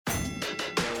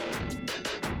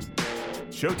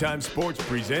Showtime Sports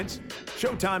presents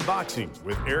Showtime Boxing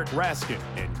with Eric Raskin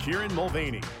and Kieran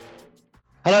Mulvaney.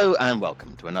 Hello and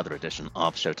welcome to another edition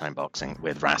of Showtime Boxing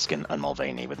with Raskin and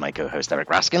Mulvaney with my co-host Eric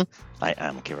Raskin. I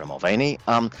am Kieran Mulvaney.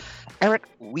 Eric,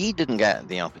 we didn't get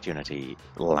the opportunity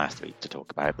last week to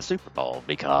talk about the Super Bowl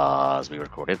because we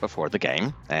recorded before the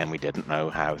game and we didn't know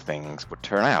how things would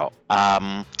turn out.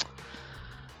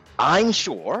 I'm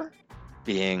sure,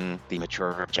 being the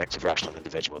mature, objective, rational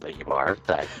individual that you are,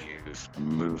 that you've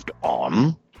moved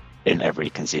on in every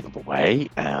conceivable way,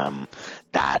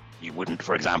 that you wouldn't,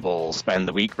 for example, spend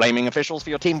the week blaming officials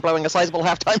for your team blowing a sizable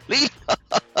halftime lead.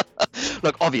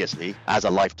 Look, obviously, as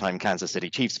a lifetime Kansas City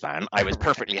Chiefs fan, I was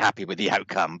perfectly happy with the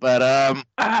outcome. But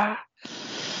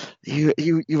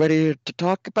you ready to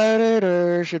talk about it,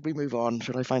 or should we move on?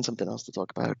 Should I find something else to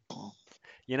talk about?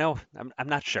 You know, I'm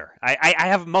not sure. I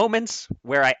have moments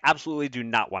where I absolutely do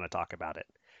not want to talk about it.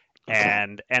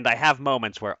 And I have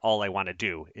moments where all I want to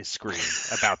do is scream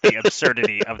about the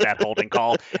absurdity of that holding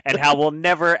call and how we'll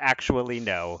never actually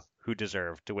know who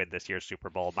deserved to win this year's Super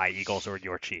Bowl, my Eagles or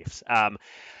your Chiefs.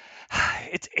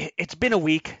 It's been a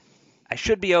week. I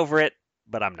should be over it,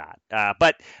 but I'm not.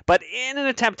 But in an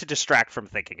attempt to distract from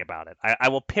thinking about it, I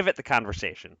will pivot the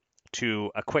conversation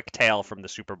to a quick tale from the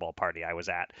Super Bowl party I was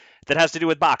at that has to do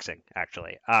with boxing,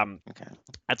 actually.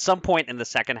 At some point in the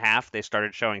second half, they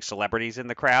started showing celebrities in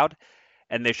the crowd,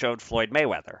 and they showed Floyd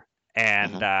Mayweather.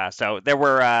 And so there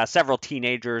were several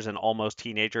teenagers and almost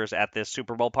teenagers at this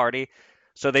Super Bowl party.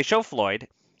 So they show Floyd,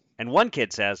 and one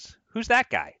kid says, "Who's that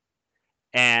guy?"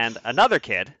 And another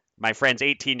kid, my friend's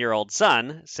 18-year-old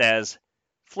son, says,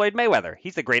 "Floyd Mayweather.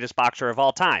 He's the greatest boxer of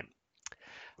all time."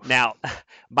 Now,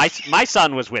 my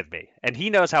son was with me, and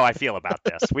he knows how I feel about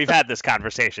this. We've had this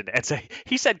conversation, and so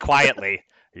he said quietly,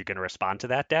 "Are you going to respond to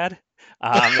that, Dad?"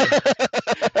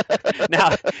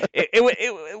 Now,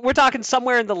 we're talking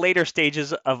somewhere in the later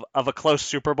stages of a close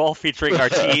Super Bowl featuring our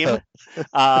team,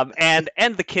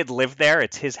 and the kid lived there.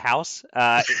 It's his house.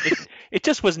 It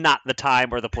just was not the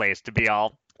time or the place to be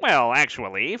all, "Well,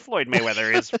 actually, Floyd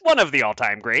Mayweather is one of the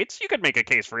all-time greats. You could make a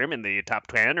case for him in the top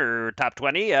 10 or top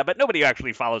 20, but nobody who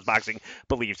actually follows boxing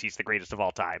believes he's the greatest of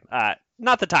all time."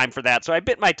 Not the time for that, so I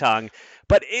bit my tongue.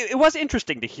 But it was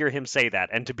interesting to hear him say that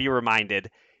and to be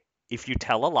reminded, if you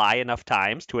tell a lie enough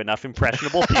times to enough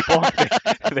impressionable people,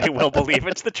 they will believe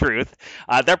it's the truth.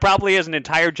 There probably is an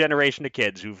entire generation of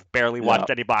kids who've barely watched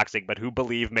any boxing, but who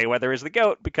believe Mayweather is the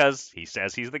GOAT because he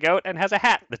says he's the GOAT and has a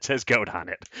hat that says GOAT on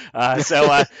it.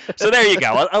 So there you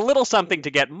go. A little something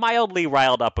to get mildly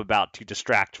riled up about to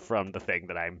distract from the thing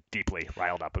that I'm deeply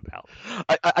riled up about.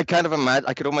 I kind of imagine,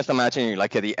 I could almost imagine you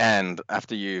like at the end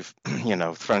after you've,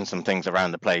 thrown some things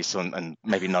around the place and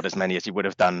maybe not as many as you would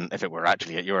have done if it were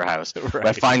actually at your house. Right.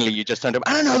 Where finally you just turned up,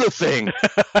 and another thing.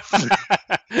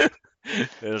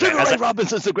 Sugar Ray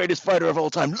Robinson's the greatest fighter of all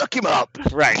time. Look him up.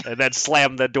 Right, and then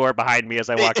slam the door behind me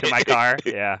as I walked to my car.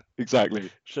 Yeah,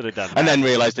 exactly. Should have done that. And then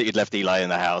realized that you'd left Eli in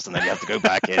the house, and then you have to go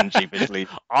back in sheepishly.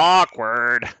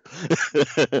 Awkward.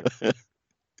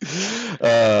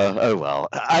 Oh well.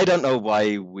 I don't know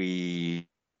why we,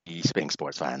 being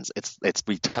sports fans,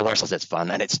 we tell ourselves it's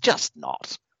fun, and it's just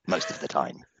not most of the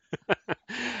time.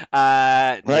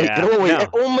 Right? Yeah,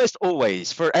 almost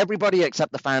always, for everybody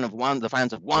except the fans of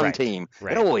one team,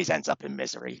 right. It always ends up in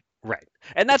misery. Right,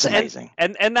 and that's amazing.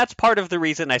 And that's part of the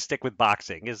reason I stick with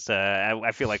boxing is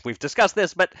I feel like we've discussed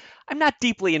this, but I'm not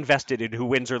deeply invested in who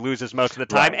wins or loses most of the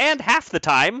time, and half the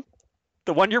time,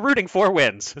 the one you're rooting for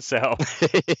wins. So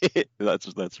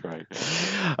that's right.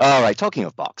 All right. Talking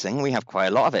of boxing, we have quite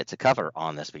a lot of it to cover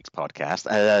on this week's podcast,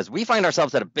 as we find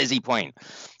ourselves at a busy point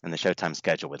in the Showtime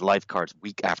schedule with live cards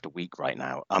week after week right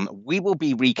now. We will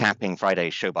be recapping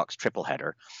Friday's Showbox triple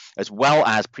header, as well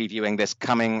as previewing this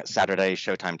coming Saturday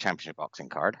Showtime Championship boxing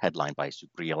card, headlined by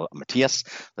Subriel Matias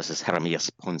versus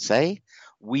Jeremias Ponce.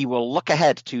 We will look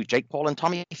ahead to Jake Paul and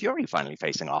Tommy Fury finally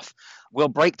facing off. We'll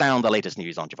break down the latest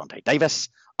news on Gervonta Davis.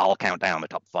 I'll count down the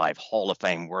top 5 Hall of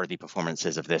Fame worthy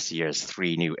performances of this year's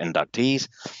 3 new inductees.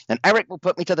 And Eric will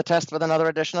put me to the test with another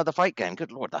edition of the Fight Game.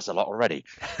 Good Lord, that's a lot already.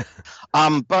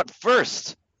 But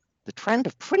first, the trend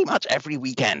of pretty much every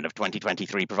weekend of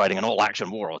 2023 providing an all-action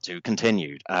war or two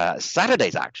continued.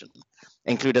 Saturday's action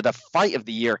included a Fight of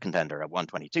the Year contender at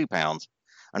 122 pounds,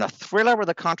 and a thriller with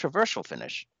a controversial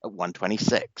finish at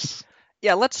 126.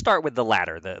 Yeah, let's start with the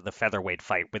latter, the featherweight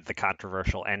fight with the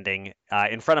controversial ending.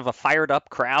 In front of a fired-up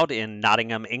crowd in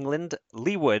Nottingham, England,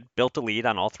 Leigh Wood built a lead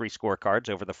on all 3 scorecards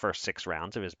over the first 6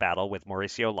 rounds of his battle with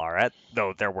Mauricio Lara,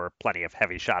 though there were plenty of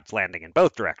heavy shots landing in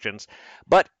both directions.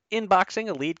 But in boxing,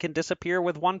 a lead can disappear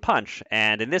with one punch,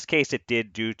 and in this case it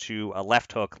did due to a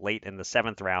left hook late in the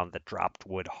 7th round that dropped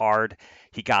Wood hard.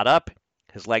 He got up,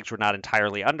 His legs were not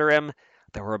entirely under him.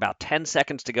 There were about 10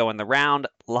 seconds to go in the round.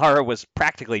 Lara was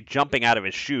practically jumping out of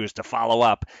his shoes to follow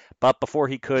up, but before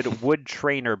he could, Wood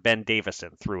trainer Ben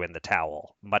Davison threw in the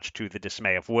towel, much to the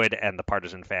dismay of Wood and the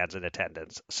Partisan fans in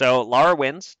attendance. So Lara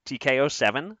wins, TKO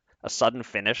 7, a sudden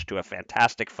finish to a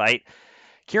fantastic fight.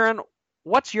 Kieran,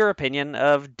 what's your opinion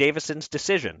of Davison's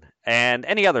decision? And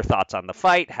any other thoughts on the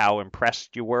fight, how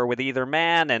impressed you were with either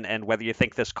man, and whether you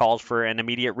think this calls for an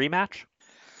immediate rematch?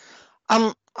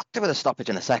 I'll do with a stoppage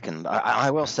in a second.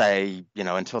 I will say,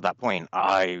 until that point,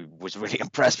 I was really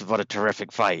impressed with what a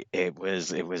terrific fight it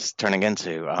was turning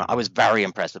into. I was very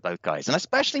impressed with both guys, and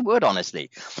especially Wood, honestly.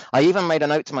 I even made a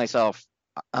note to myself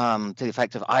to the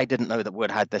effect of I didn't know that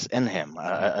Wood had this in him,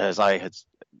 as I had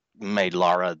made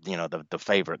Lara, the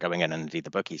favorite going in, and indeed the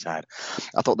bookies had.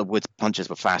 I thought the Wood's punches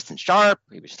were fast and sharp.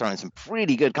 He was throwing some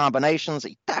pretty good combinations.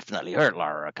 He definitely hurt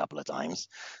Lara a couple of times,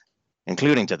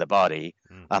 including to the body.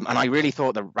 And I really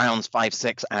thought the rounds 5,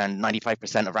 6, and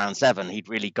 95% of round 7, he'd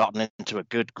really gotten into a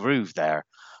good groove there.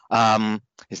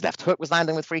 His left hook was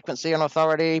landing with frequency and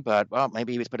authority, but, well,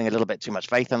 maybe he was putting a little bit too much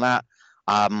faith in that.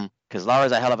 Because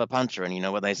Lara's a hell of a puncher, and you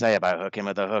know what they say about hook him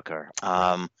with a hooker.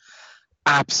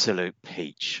 Absolute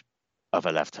peach of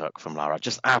a left hook from Lara.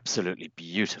 Just absolutely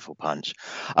beautiful punch.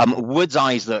 Wood's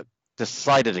eyes looked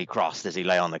decidedly crossed as he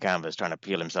lay on the canvas trying to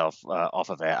peel himself off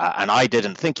of it. And I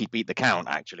didn't think he'd beat the count,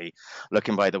 actually,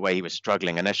 looking by the way he was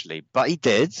struggling initially. But he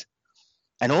did.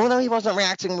 And although he wasn't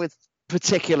reacting with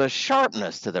particular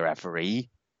sharpness to the referee,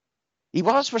 he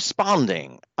was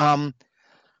responding.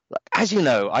 As you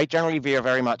know, I generally veer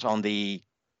very much on the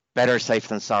better safe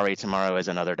than sorry, tomorrow is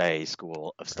another day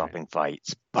school of stopping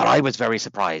fights. But I was very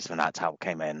surprised when that towel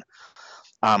came in.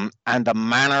 And the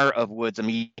manner of Wood's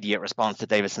immediate response to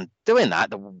Davison doing that,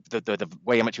 the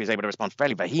way in which he was able to respond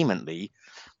fairly vehemently,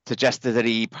 suggested that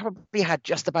he probably had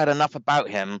just about enough about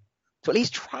him to at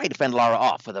least try to fend Lara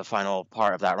off for the final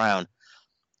part of that round.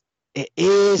 It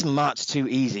is much too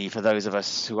easy for those of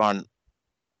us who aren't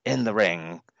in the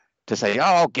ring to say,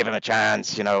 oh, give him a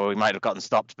chance. We might have gotten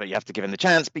stopped, but you have to give him the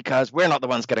chance because we're not the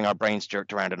ones getting our brains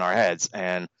jerked around in our heads.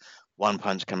 And one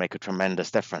punch can make a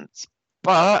tremendous difference.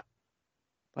 But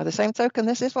by the same token,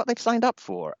 this is what they've signed up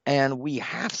for. And we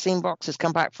have seen boxers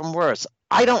come back from worse.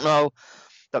 I don't know.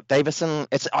 Look, Davison,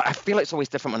 I feel it's always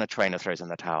different when a trainer throws in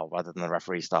the towel rather than the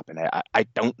referee stopping it. I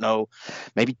don't know.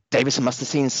 Maybe Davison must have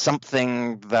seen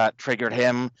something that triggered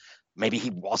him. Maybe he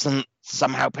wasn't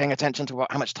somehow paying attention to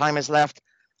how much time is left.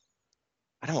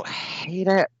 I don't hate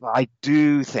it, but I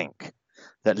do think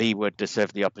that Lee would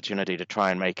deserve the opportunity to try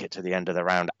and make it to the end of the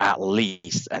round at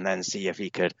least, and then see if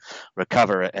he could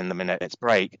recover it in the minute it's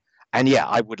break. And yeah,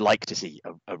 I would like to see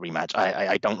a rematch.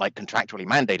 I don't like contractually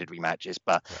mandated rematches,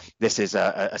 but this is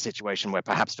a situation where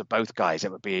perhaps for both guys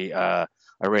it would be a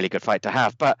really good fight to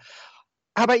have. But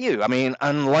how about you? I mean,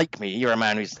 unlike me, you're a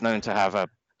man who's known to have an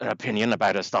opinion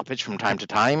about a stoppage from time to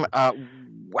time.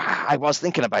 I was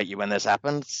thinking about you when this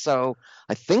happened, so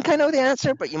I think I know the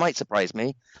answer, but you might surprise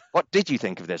me. What did you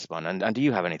think of this one, and do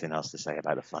you have anything else to say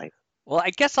about the fight? Well,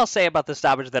 I guess I'll say about the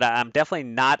stoppage that I'm definitely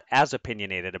not as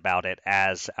opinionated about it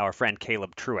as our friend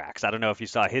Caleb Truax. I don't know if you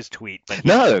saw his tweet, but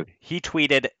he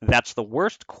tweeted, "That's the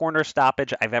worst corner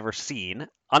stoppage I've ever seen.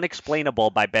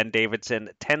 Unexplainable by Ben Davison.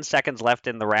 10 seconds left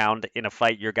in the round in a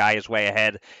fight your guy is way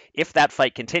ahead. If that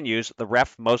fight continues, the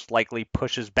ref most likely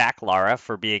pushes back Lara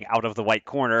for being out of the white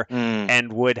corner,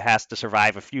 and Wood has to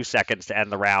survive a few seconds to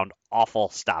end the round. Awful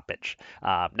stoppage."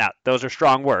 Now, those are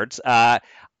strong words.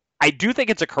 I do think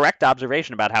it's a correct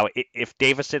observation about how if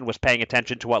Davison was paying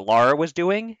attention to what Lara was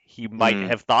doing, he might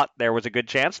have thought there was a good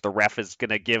chance the ref is going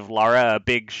to give Lara a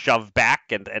big shove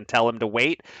back and tell him to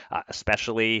wait,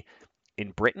 especially in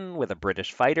Britain with a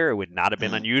British fighter. It would not have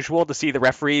been unusual to see the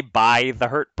referee buy the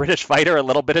hurt British fighter a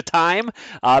little bit of time,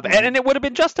 and it would have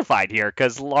been justified here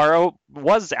because Lara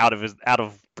was out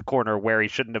of the corner where he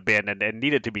shouldn't have been and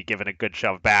needed to be given a good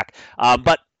shove back.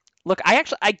 But look,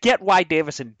 I get why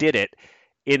Davison did it,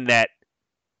 in that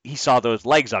he saw those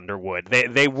legs under Wood.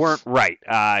 They weren't right.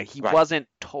 He wasn't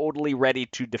totally ready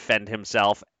to defend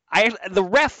himself. The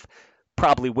ref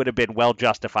probably would have been well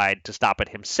justified to stop it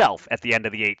himself at the end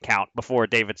of the 8 count before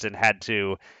Davison had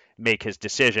to make his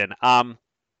decision.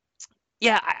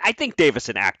 Yeah, I think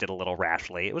Davison acted a little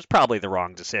rashly. It was probably the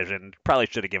wrong decision. Probably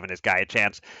should have given his guy a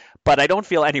chance, but I don't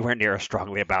feel anywhere near as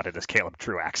strongly about it as Caleb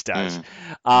Truax does.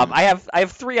 I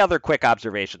have 3 other quick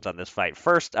observations on this fight.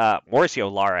 First,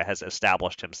 Mauricio Lara has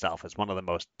established himself as one of the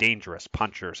most dangerous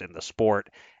punchers in the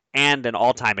sport, and an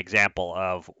all-time example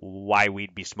of why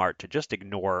we'd be smart to just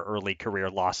ignore early career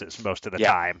losses most of the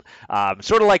Yeah. time.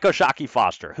 Sort of like Oshaki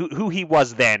Foster, who he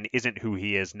was then isn't who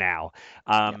he is now.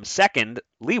 Yeah. Second,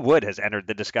 Lee Wood has entered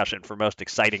the discussion for most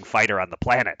exciting fighter on the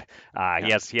planet. He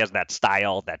Yeah. has that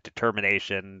style, that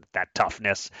determination, that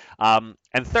toughness. And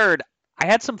third, I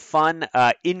had some fun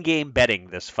in-game betting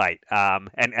this fight,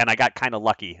 and I got kind of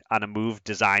lucky on a move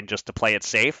designed just to play it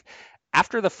safe.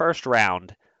 After the first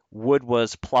round, Wood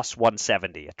was plus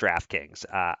 170 at DraftKings.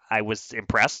 I was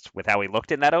impressed with how he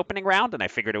looked in that opening round, and I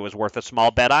figured it was worth a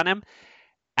small bet on him.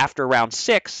 After round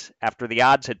 6, after the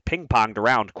odds had ping-ponged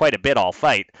around quite a bit all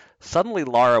fight, suddenly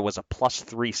Lara was a plus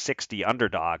 360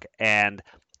 underdog, and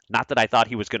not that I thought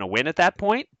he was going to win at that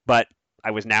point, but I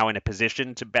was now in a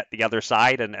position to bet the other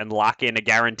side and lock in a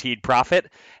guaranteed profit.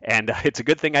 And it's a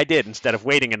good thing I did instead of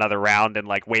waiting another round and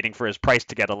like waiting for his price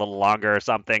to get a little longer or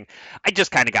something. I just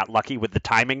kind of got lucky with the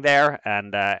timing there.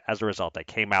 And as a result, I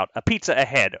came out a pizza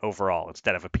ahead overall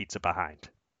instead of a pizza behind.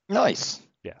 Nice.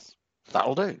 Yes.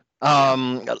 That'll do.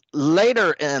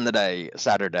 Later in the day,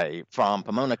 Saturday, from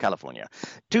Pomona, California,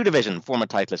 two-division former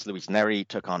titleist Luis Neri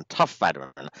took on tough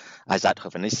veteran Isat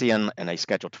Hovhannissian in a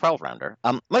scheduled 12-rounder.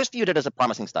 Most viewed it as a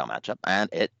promising style matchup, and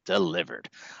it delivered.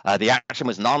 The action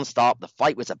was non-stop. The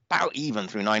fight was about even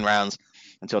through 9 rounds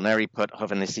until Neri put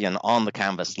Hovhannissian on the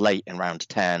canvas late in round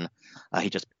 10.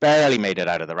 He just barely made it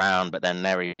out of the round, but then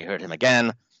Neri hurt him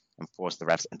again and forced the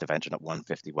ref's intervention at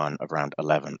 151 of round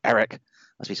 11. Eric,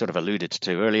 as we sort of alluded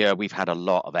to earlier, we've had a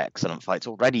lot of excellent fights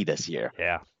already this year.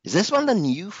 Yeah. Is this one the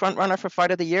new frontrunner for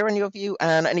Fight of the Year in your view?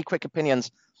 And any quick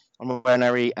opinions on where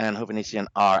Neri and Hovhannissian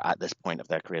are at this point of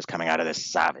their careers coming out of this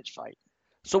savage fight?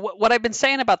 So what I've been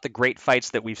saying about the great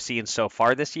fights that we've seen so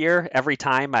far this year, every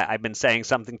time I've been saying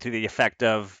something to the effect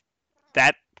of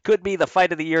that could be the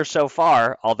fight of the year so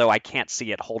far, although I can't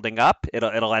see it holding up.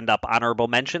 It'll end up honorable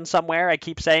mention somewhere. I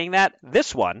keep saying that.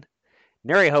 This one,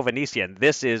 Neri Hovhannissian,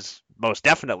 this is most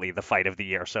definitely the fight of the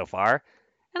year so far,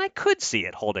 and I could see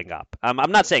it holding up.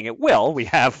 I'm not saying it will. We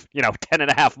have 10 and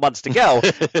a half months to go,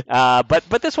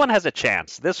 but this one has a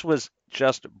chance. This was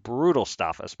just brutal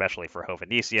stuff, especially for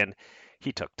Hovhannissian.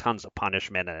 He took tons of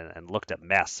punishment and looked a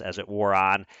mess as it wore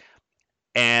on.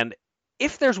 And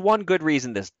if there's one good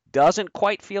reason this doesn't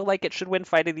quite feel like it should win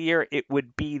Fight of the Year, it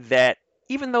would be that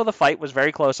even though the fight was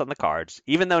very close on the cards,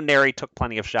 even though Neri took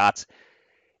plenty of shots,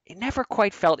 it never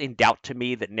quite felt in doubt to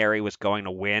me that Neri was going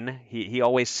to win. He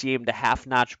always seemed a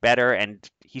half-notch better, and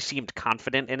he seemed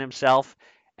confident in himself,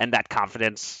 and that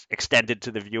confidence extended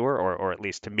to the viewer, or at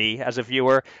least to me as a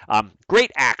viewer.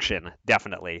 Great action,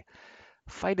 definitely.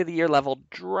 Fight of the Year level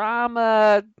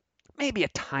drama, maybe a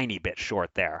tiny bit short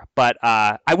there. But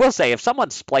I will say, if someone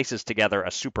splices together a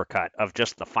supercut of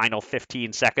just the final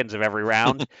 15 seconds of every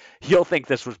round, you'll think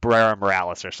this was Barrera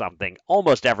Morales or something.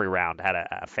 Almost every round had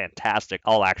a fantastic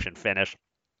all-action finish.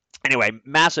 Anyway,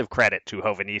 massive credit to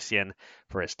Hovhannissian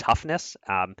for his toughness.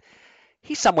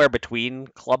 He's somewhere between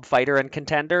club fighter and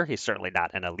contender. He's certainly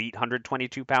not an elite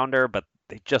 122-pounder, but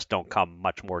they just don't come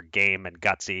much more game and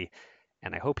gutsy.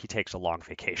 And I hope he takes a long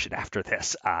vacation after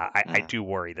this. I do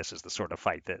worry this is the sort of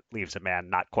fight that leaves a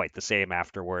man not quite the same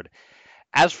afterward.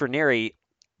 As for Neri,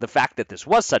 the fact that this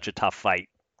was such a tough fight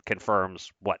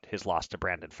confirms what his loss to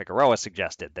Brandon Figueroa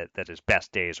suggested, that his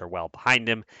best days are well behind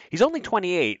him. He's only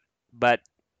 28, but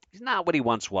he's not what he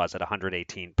once was at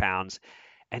 118 pounds.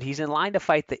 And he's in line to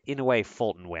fight the Inoue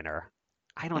Fulton winner.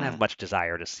 I don't have much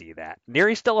desire to see that.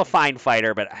 Neri's still a fine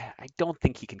fighter, but I don't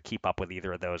think he can keep up with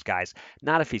either of those guys.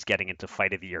 Not if he's getting into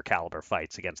Fight of the Year caliber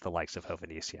fights against the likes of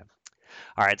Hovhannissian.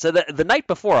 All right, so the night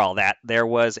before all that, there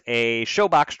was a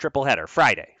Showbox triple header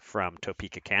Friday from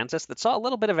Topeka, Kansas that saw a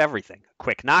little bit of everything. A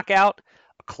quick knockout,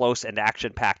 a close and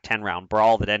action-packed 10-round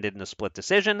brawl that ended in a split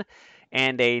decision,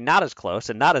 and a not as close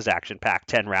and not as action-packed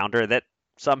 10-rounder that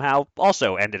somehow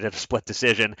also ended in a split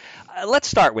decision. Let's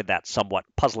start with that somewhat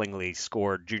puzzlingly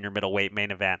scored junior middleweight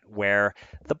main event where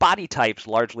the body types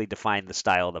largely defined the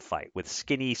style of the fight, with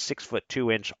skinny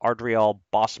 6'2" Ardreal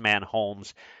Bossman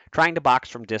Holmes trying to box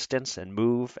from distance and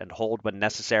move and hold when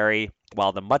necessary,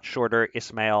 while the much shorter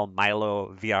Ismael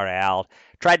Milo Villarreal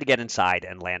tried to get inside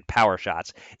and land power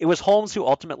shots. It was Holmes who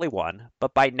ultimately won,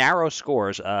 but by narrow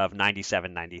scores of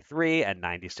 97-93 and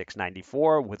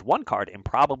 96-94, with one card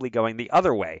improbably going the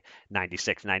other way,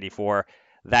 96-94.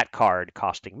 That card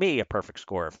costing me a perfect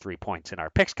score of 3 points in our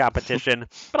picks competition,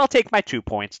 but I'll take my 2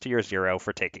 points to your 0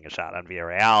 for taking a shot on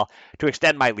Villarreal to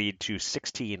extend my lead to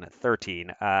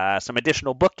 16-13. Some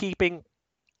additional bookkeeping.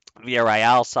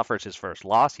 Villarreal suffers his first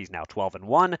loss. He's now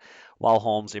 12-1, while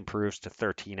Holmes improves to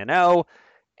 13-0,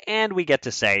 and we get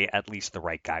to say at least the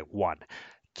right guy won.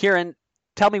 Kieran,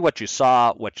 Tell me what you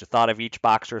saw, what you thought of each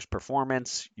boxer's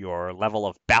performance, your level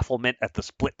of bafflement at the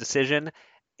split decision,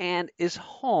 and is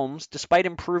Holmes, despite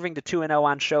improving to 2-0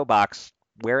 on Showbox,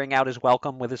 wearing out his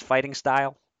welcome with his fighting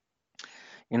style?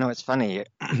 It's funny.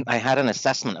 I had an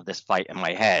assessment of this fight in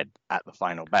my head at the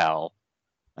final bell,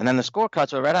 and then the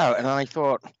scorecards were read out, and I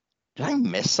thought, did I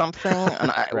miss something?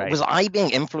 And Right. was I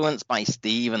being influenced by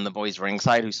Steve and the boys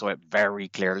ringside, who saw it very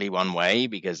clearly one way,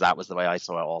 because that was the way I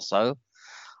saw it also.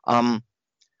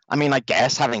 I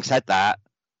guess having said that,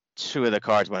 two of the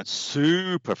cards went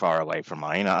super far away from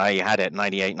mine. I had it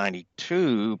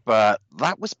 98-92, but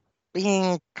that was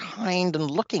being kind and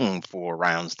looking for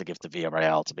rounds to give to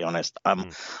Villarreal, to be honest.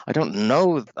 I don't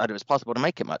know that it was possible to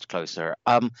make it much closer.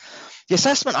 The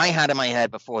assessment I had in my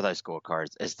head before those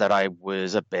scorecards is that I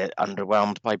was a bit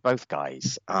underwhelmed by both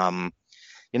guys. I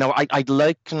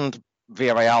likened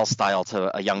Villarreal style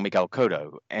to a young Miguel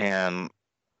Cotto,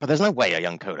 but there's no way a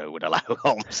young Cotto would allow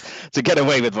Holmes to get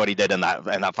away with what he did in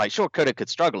that fight. Sure, Cotto could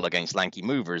struggle against lanky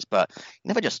movers, but he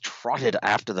never just trotted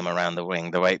after them around the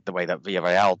ring the way that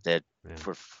Villarreal did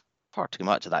for far too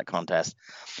much of that contest.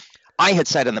 I had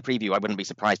said in the preview I wouldn't be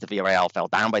surprised if Villarreal fell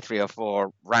down by 3 or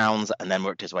 4 rounds and then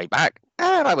worked his way back,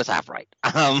 and I was half right.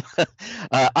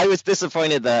 I was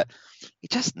disappointed that he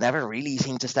just never really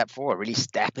seemed to step forward, really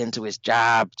step into his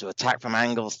jab, to attack from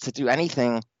angles, to do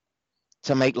anything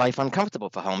to make life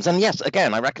uncomfortable for Holmes. And yes,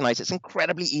 again, I recognize it's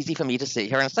incredibly easy for me to sit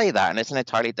here and say that, and it's an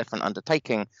entirely different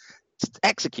undertaking to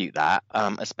execute that,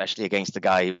 especially against a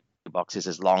guy who boxes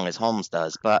as long as Holmes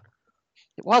does. But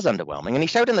it was underwhelming, and he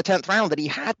showed in the 10th round that he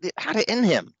had it in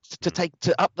him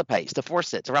to up the pace, to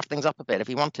force it, to rough things up a bit if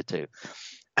he wanted to.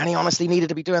 And he honestly needed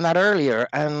to be doing that earlier.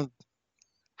 And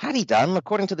had he done,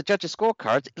 according to the judges'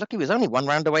 scorecards, look, he was only 1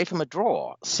 round away from a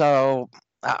draw. So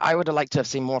I would have liked to have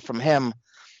seen more from him.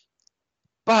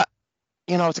 But,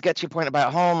 to get to your point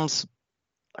about Holmes,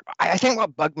 I think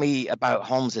what bugged me about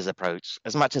Holmes's approach,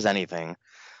 as much as anything,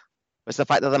 was the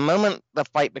fact that the moment the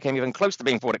fight became even close to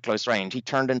being fought at close range, he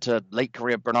turned into late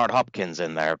career Bernard Hopkins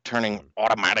in there, turning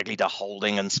automatically to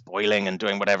holding and spoiling and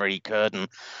doing whatever he could. And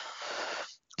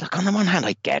look, on the one hand,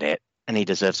 I get it, and he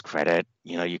deserves credit.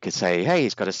 You could say, hey,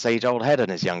 he's got a sage old head on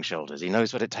his young shoulders. He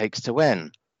knows what it takes to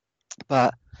win.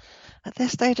 But at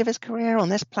this stage of his career, on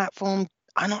this platform,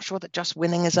 I'm not sure that just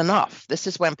winning is enough. This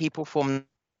is when people form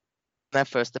their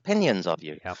first opinions of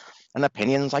you. Yep. And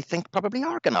opinions, I think, probably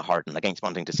are going to harden against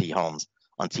wanting to see Holmes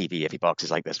on TV if he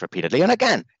boxes like this repeatedly. And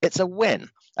again, it's a win.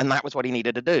 And that was what he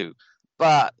needed to do.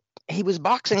 But he was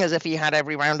boxing as if he had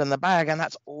every round in the bag, and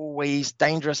that's always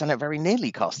dangerous, and it very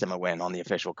nearly cost him a win on the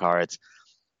official cards.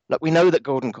 Look, we know that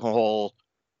Gordon Hall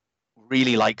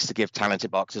really likes to give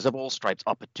talented boxers of all stripes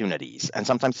opportunities, and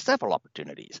sometimes several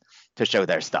opportunities, to show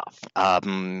their stuff,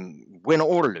 win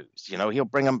or lose. He'll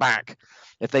bring them back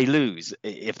if they lose,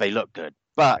 if they look good.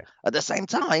 But at the same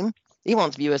time, he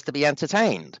wants viewers to be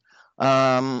entertained,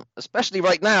 especially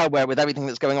right now, where with everything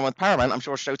that's going on with Paramount, I'm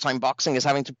sure Showtime Boxing is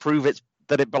having to prove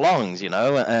that it belongs, and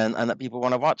that people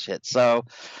want to watch it. So,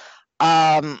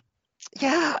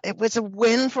 it was a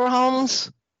win for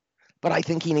Holmes. But I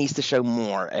think he needs to show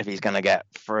more if he's going to get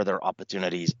further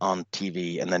opportunities on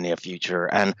TV in the near future.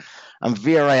 And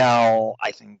Villarreal, I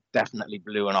think, definitely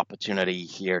blew an opportunity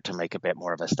here to make a bit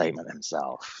more of a statement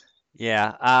himself.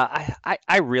 Yeah,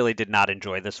 I really did not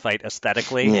enjoy this fight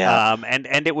aesthetically. Yeah.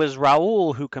 And it was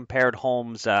Raul who compared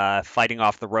Holmes fighting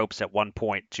off the ropes at one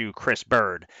point to Chris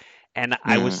Bird. And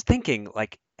I was thinking,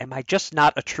 like, am I just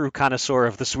not a true connoisseur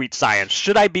of the sweet science?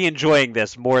 Should I be enjoying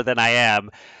this more than I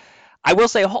am? I will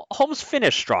say Holmes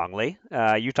finished strongly.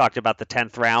 You talked about the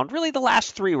 10th round. Really, the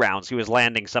last 3 rounds, he was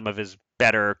landing some of his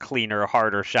better, cleaner,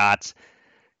 harder shots.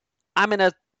 I'm in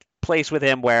a place with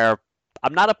him where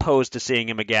I'm not opposed to seeing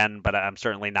him again, but I'm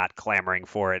certainly not clamoring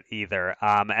for it either.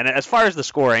 And as far as the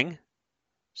scoring,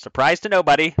 surprise to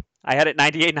nobody, I had it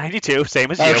 98-92,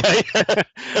 same as you. Okay.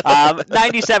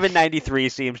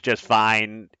 97-93 seems just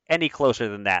fine. Any closer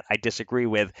than that, I disagree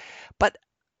with. But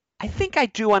I think I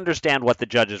do understand what the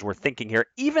judges were thinking here.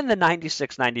 Even the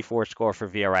 96-94 score for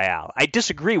Villarreal, I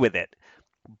disagree with it,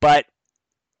 but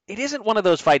it isn't one of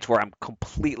those fights where I'm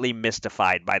completely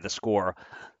mystified by the score.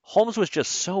 Holmes was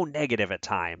just so negative at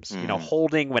times,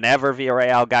 holding whenever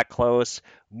Villarreal got close,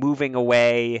 moving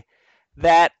away,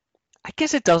 that I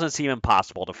guess it doesn't seem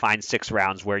impossible to find 6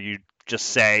 rounds where you just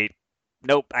say,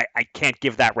 nope, I can't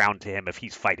give that round to him if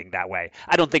he's fighting that way.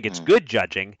 I don't think it's good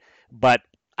judging, but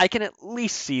I can at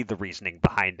least see the reasoning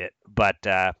behind it. But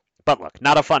look,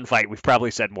 not a fun fight. We've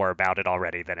probably said more about it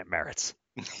already than it merits.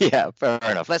 Yeah, fair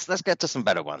enough. Let's get to some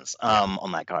better ones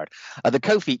on that card. The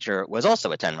co-feature was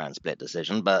also a 10-round split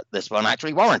decision, but this one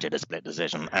actually warranted a split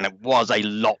decision, and it was a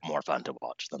lot more fun to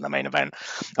watch than the main event.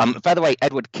 Featherweight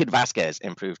Edward Kid Vasquez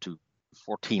improved to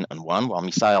 14-1, while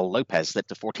Misael Lopez slipped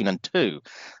to 14-2.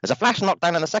 There's a flash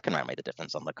knockdown in the second round made a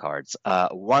difference on the cards.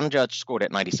 One judge scored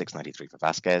it 96-93 for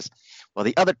Vasquez, while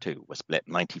the other two were split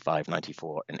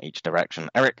 95-94 in each direction.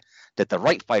 Eric, did the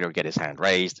right fighter get his hand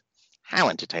raised? How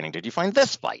entertaining did you find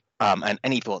this fight? And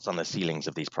any thoughts on the ceilings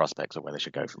of these prospects or where they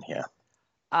should go from here?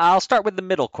 I'll start with the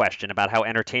middle question about how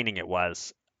entertaining it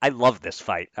was. I love this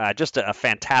fight. Just a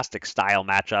fantastic style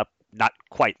matchup. Not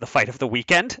quite the fight of the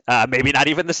weekend. Maybe not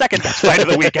even the second best fight of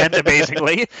the weekend,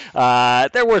 amazingly.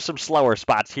 There were some slower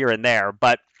spots here and there,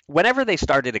 but whenever they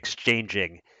started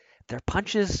exchanging, their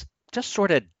punches just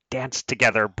sort of danced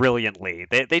together brilliantly.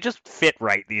 They just fit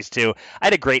right, these two. I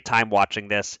had a great time watching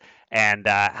this. And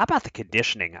how about the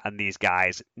conditioning on these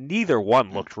guys? Neither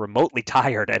one looked remotely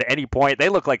tired at any point. They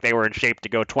looked like they were in shape to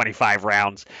go 25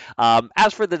 rounds.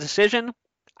 As for the decision,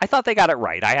 I thought they got it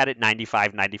right. I had it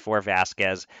 95-94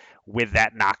 Vasquez, with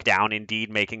that knockdown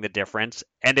indeed making the difference.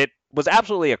 And it was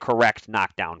absolutely a correct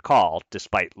knockdown call,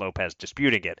 despite Lopez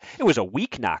disputing it. It was a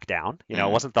weak knockdown. It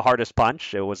wasn't the hardest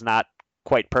punch. It was not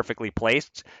quite perfectly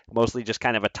placed, mostly just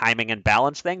kind of a timing and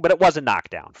balance thing, but it was a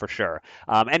knockdown for sure.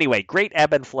 Anyway, great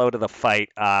ebb and flow to the fight.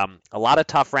 A lot of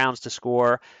tough rounds to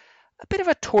score. A bit of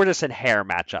a tortoise and hare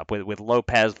matchup with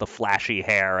Lopez, the flashy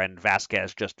hair, and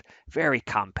Vasquez just very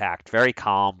compact, very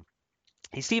calm.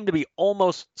 He seemed to be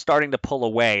almost starting to pull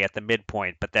away at the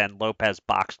midpoint, but then Lopez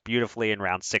boxed beautifully in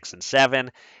round 6 and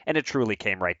 7, and it truly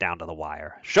came right down to the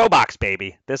wire. Showbox,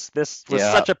 baby. This was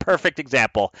such a perfect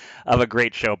example of a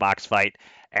great showbox fight,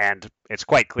 and it's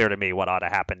quite clear to me what ought to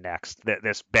happen next.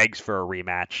 This begs for a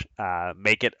rematch.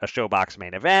 Make it a showbox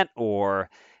main event, or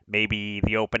maybe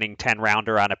the opening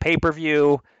 10-rounder on a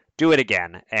pay-per-view. Do it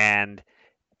again, and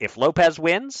if Lopez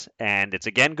wins, and it's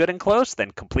again good and close,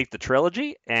 then complete the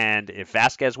trilogy. And if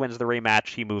Vasquez wins the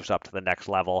rematch, he moves up to the next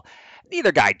level.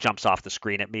 Neither guy jumps off the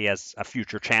screen at me as a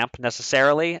future champ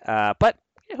necessarily, but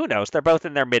who knows? They're both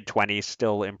in their mid-20s,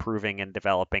 still improving and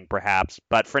developing perhaps.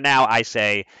 But for now, I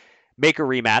say make a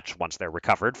rematch once they're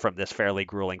recovered from this fairly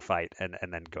grueling fight, and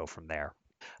then go from there.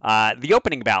 The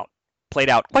opening bout played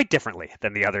out quite differently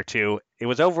than the other two. It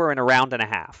was over in a round and a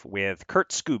half with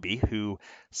Kurt Scooby, who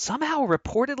somehow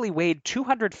reportedly weighed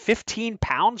 215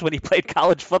 pounds when he played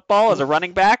college football as a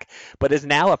running back, but is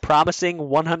now a promising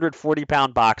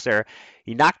 140-pound boxer.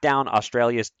 He knocked down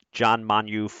Australia's John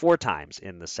Manu 4 times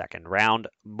in the second round,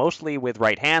 mostly with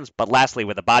right hands, but lastly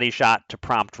with a body shot to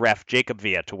prompt ref Jacob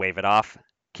Villa to wave it off.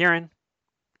 Kieran,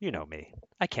 you know me.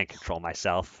 I can't control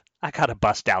myself. I gotta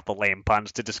bust out the lame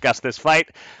puns to discuss this fight.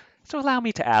 So allow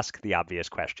me to ask the obvious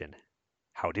question.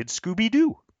 How did Scooby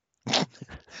do?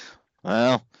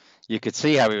 Well, you could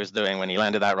see how he was doing when he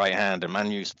landed that right hand, and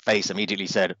Manu's face immediately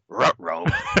said, "Ruh-roh."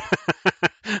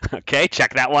 Okay,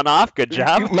 check that one off. Good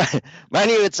job.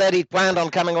 Manu had said he'd planned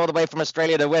on coming all the way from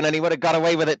Australia to win, and he would have got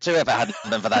away with it too if it hadn't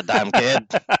been for that damn kid.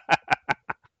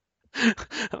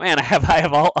 Man, I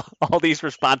have all these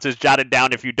responses jotted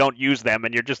down if you don't use them,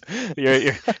 and you're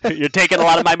taking a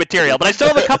lot of my material. But I still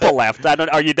have a couple left.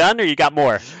 Are you done, or you got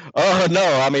more? Oh no!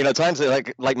 I mean, at times,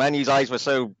 like Manu's eyes were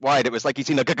so wide, it was like he'd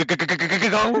seen a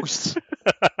ghost.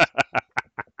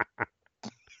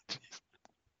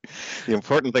 The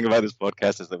important thing about this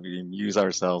podcast is that we amuse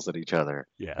ourselves at each other.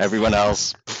 Yes. Everyone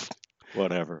else,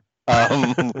 whatever. All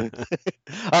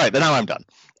right, then now I'm done.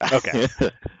 Okay.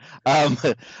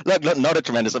 Look, not a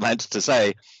tremendous amount to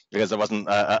say because there wasn't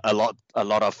a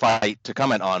lot of fight to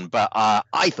comment on. But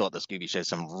I thought that Scooby showed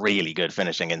some really good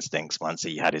finishing instincts once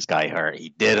he had his guy hurt. He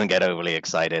didn't get overly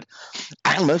excited,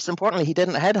 and most importantly, he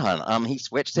didn't headhunt. He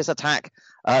switched his attack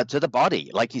to the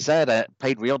body, like he said,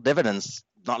 paid real dividends.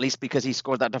 Not least because he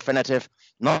scored that definitive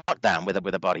knockdown with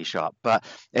a body shot, but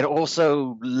it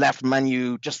also left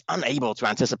Manu just unable to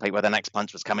anticipate where the next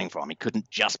punch was coming from. He couldn't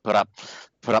just put up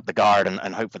the guard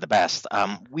and hope for the best.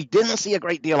 We didn't see a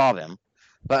great deal of him,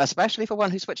 but especially for one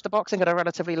who switched to boxing at a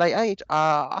relatively late age,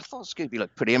 I thought Scooby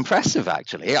looked pretty impressive.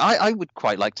 Actually, I would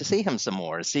quite like to see him some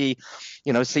more. See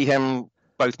him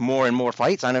both more in more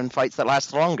fights and in fights that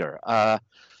last longer.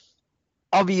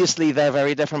 Obviously, they're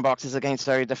very different boxers against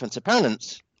very different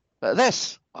opponents. But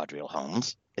this, Adriel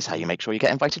Holmes, is how you make sure you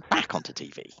get invited back onto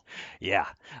TV. Yeah.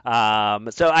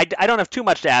 So I don't have too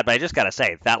much to add, but I just got to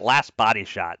say, that last body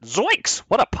shot, zoinks!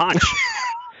 What a punch!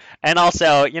 And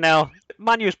also,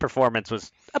 Manu's performance was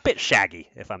a bit shaggy,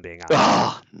 if I'm being honest.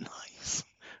 Oh, nice.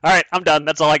 All right, I'm done.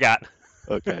 That's all I got.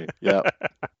 Okay, yeah.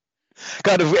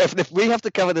 God, if we have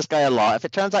to cover this guy a lot, if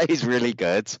it turns out he's really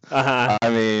good, Uh-huh. I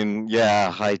mean,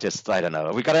 yeah, I don't know.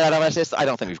 Have we got it out of our system? I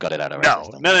don't think we've got it out of our No,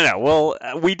 system no, no, yet. no. Well,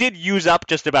 we did use up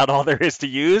just about all there is to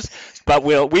use, but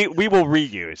we will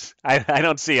reuse. I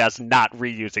don't see us not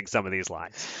reusing some of these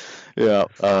lines. Yeah.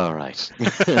 All right.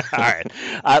 All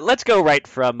right. Let's go right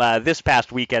from this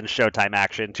past weekend's Showtime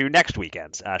action to next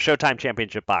weekend's. Showtime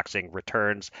Championship Boxing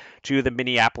returns to the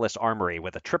Minneapolis Armory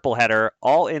with a triple header,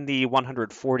 all in the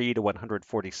 140 to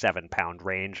 147 pound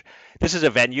range. This is a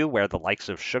venue where the likes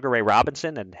of Sugar Ray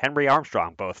Robinson and Henry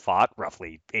Armstrong both fought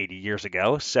roughly 80 years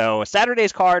ago. So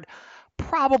Saturday's card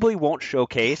probably won't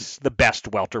showcase the best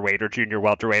welterweight or junior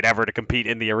welterweight ever to compete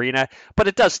in the arena, but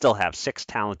it does still have 6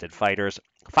 talented fighters,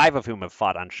 5 of whom have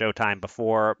fought on Showtime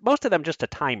before, most of them just a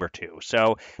time or two.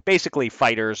 So basically,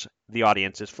 fighters the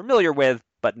audience is familiar with,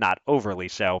 but not overly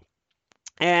so.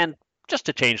 And just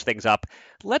to change things up,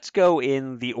 let's go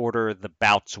in the order the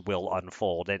bouts will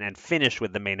unfold and finish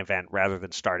with the main event rather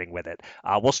than starting with it.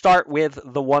 We'll start with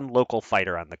the one local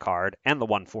fighter on the card and the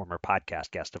one former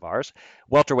podcast guest of ours,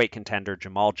 welterweight contender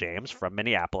Jamal James from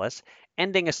Minneapolis,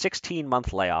 ending a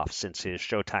 16-month layoff since his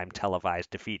Showtime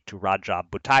televised defeat to Rajab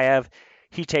Butayev.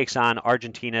 He takes on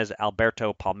Argentina's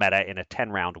Alberto Palmetta in a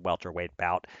 10-round welterweight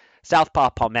bout. Southpaw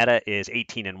Palmetta is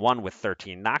 18-1 with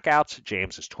 13 knockouts.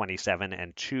 James is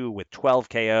 27-2 with 12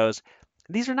 KOs.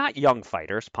 These are not young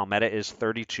fighters. Palmetta is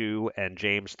 32 and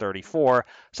James 34,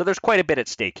 so there's quite a bit at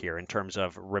stake here in terms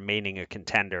of remaining a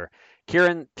contender.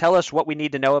 Kieran, tell us what we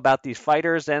need to know about these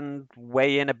fighters and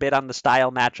weigh in a bit on the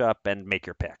style matchup and make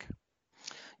your pick.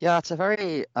 Yeah, it's a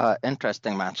very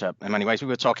interesting matchup in many ways. We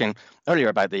were talking earlier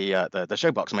about the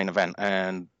ShoBox main event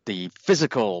and the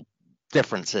physical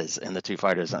differences in the two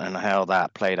fighters and how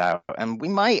that played out. And we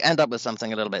might end up with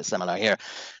something a little bit similar here.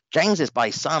 James is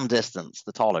by some distance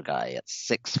the taller guy at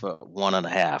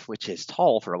 6'1.5", which is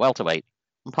tall for a welterweight.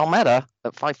 And Palmetta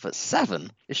at 5'7"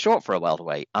 is short for a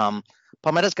welterweight.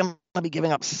 Palmetta's going to be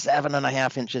giving up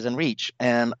 7.5 inches in reach,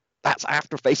 and that's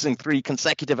after facing 3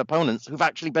 consecutive opponents who've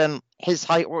actually been his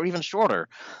height or even shorter.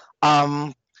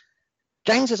 James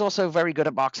is also very good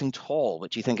at boxing tall,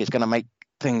 which you think is going to make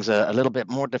things a little bit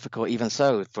more difficult, even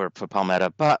so, for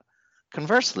Palmetta. But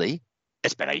conversely,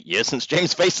 it's been 8 years since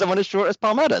James faced someone as short as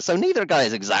Palmetta, so neither guy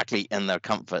is exactly in their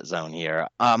comfort zone here.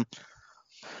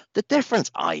 The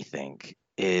difference, I think,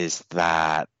 is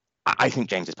that I think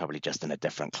James is probably just in a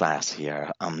different class here.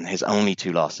 His only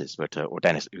 2 losses were to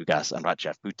Ordenis Ugas and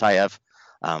Rajab Butayev.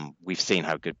 We've seen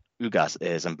how good Ugas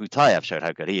is, and Butayev showed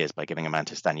how good he is by giving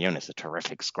Amantis Stanionis a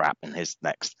terrific scrap in his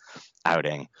next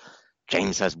outing.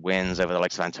 James has wins over the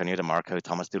likes of Antonio DeMarco,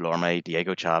 Thomas Dulorme,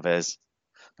 Diego Chavez.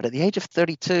 But at the age of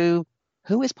 32,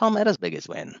 who is Palmetta's biggest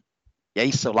win?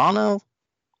 Yair Solano?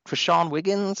 Treshawn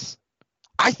Wiggins?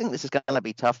 I think this is going to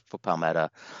be tough for Palmetta.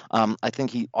 I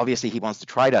think he wants to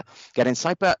try to get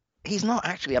inside, but he's not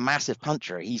actually a massive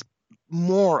puncher. He's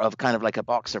more of kind of like a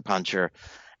boxer puncher.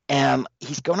 And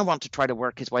he's going to want to try to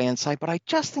work his way inside, but I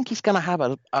just think he's going to have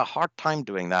a hard time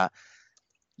doing that.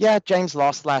 Yeah, James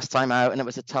lost last time out, and it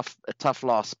was a tough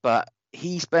loss, but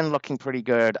he's been looking pretty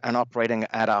good and operating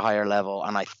at a higher level,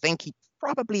 and I think he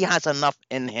probably has enough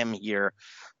in him here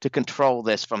to control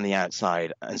this from the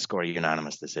outside and score a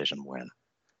unanimous decision win.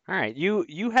 All right,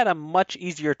 you had a much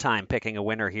easier time picking a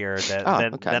winner here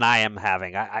than I am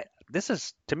having. This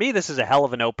is a hell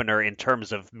of an opener in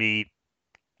terms of me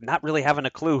not really having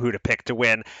a clue who to pick to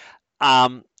win.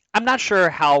 I'm not sure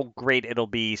how great it'll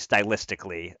be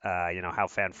stylistically, how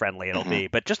fan-friendly it'll be,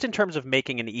 but just in terms of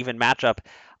making an even matchup,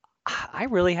 I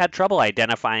really had trouble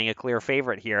identifying a clear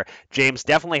favorite here. James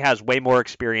definitely has way more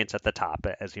experience at the top,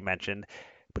 as you mentioned,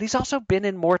 but he's also been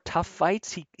in more tough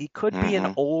fights. He could be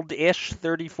an old-ish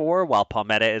 34, while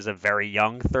Palmetta is a very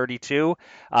young 32.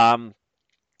 I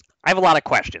have a lot of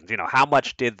questions. How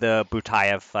much did the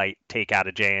Butayev fight take out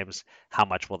of James? How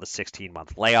much will the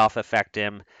 16-month layoff affect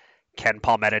him? Can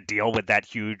Palmetta deal with that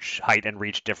huge height and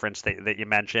reach difference that you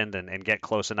mentioned and get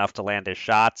close enough to land his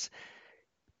shots?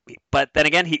 But then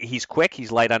again, he's quick.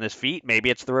 He's light on his feet. Maybe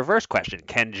it's the reverse question.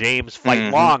 Can James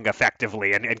fight long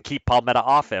effectively and keep Palmetta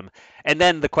off him? And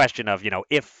then the question of,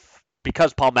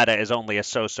 because Palmetta is only a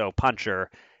so-so puncher,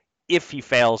 if he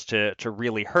fails to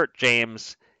really hurt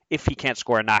James, if he can't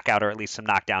score a knockout or at least some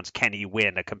knockdowns, can he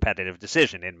win a competitive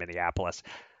decision in Minneapolis?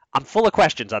 I'm full of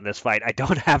questions on this fight. I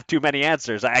don't have too many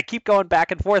answers. I keep going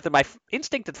back and forth, and my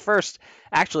instinct at first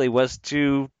actually was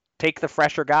to take the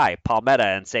fresher guy,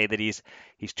 Palmetta, and say that he's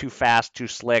too fast, too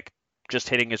slick, just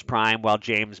hitting his prime while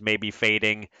James may be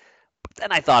fading. But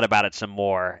then I thought about it some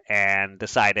more and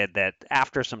decided that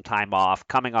after some time off,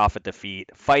 coming off a defeat,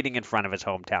 fighting in front of his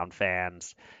hometown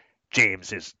fans,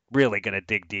 James is really going to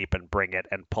dig deep and bring it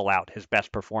and pull out his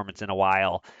best performance in a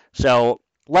while. So,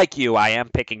 like you, I am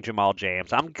picking Jamal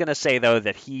James. I'm going to say, though,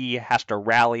 that he has to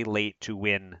rally late to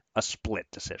win a split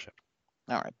decision.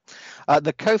 All right.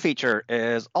 The co-feature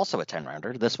is also a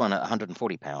 10-rounder, this one at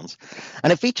 140 pounds,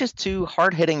 and it features two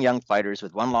hard-hitting young fighters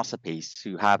with one loss apiece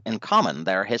who have in common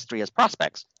their history as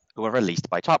prospects who were released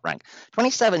by Top Rank.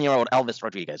 27-year-old Elvis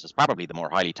Rodriguez is probably the more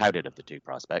highly touted of the two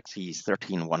prospects. He's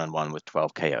 13-1-1 with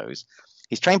 12 KOs.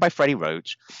 He's trained by Freddie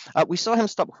Roach. We saw him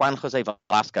stop Juan Jose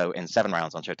Velasco in 7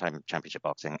 rounds on Showtime Championship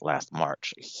Boxing last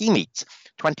March. He meets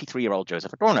 23-year-old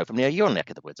Joseph Adorno from near your neck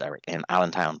of the woods, Eric, in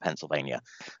Allentown, Pennsylvania.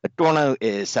 Adorno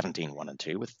is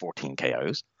 17-1-2 with 14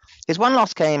 KOs. His one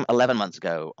loss came 11 months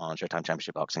ago on Showtime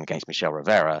Championship Boxing against Michel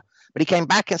Rivera, but he came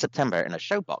back in September in a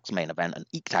Showbox main event and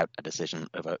eked out a decision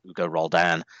over Hugo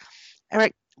Roldan.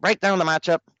 Eric, break down the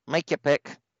matchup, make your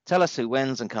pick. Tell us who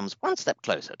wins and comes one step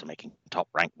closer to making Top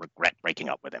Rank regret breaking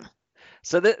up with him.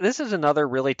 So this is another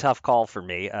really tough call for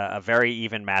me, a very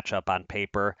even matchup on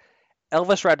paper.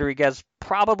 Elvis Rodriguez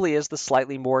probably is the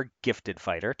slightly more gifted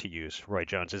fighter, to use Roy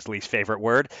Jones's least favorite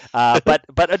word. But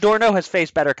Adorno has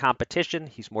faced better competition.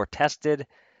 He's more tested.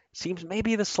 Seems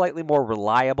maybe the slightly more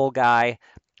reliable guy.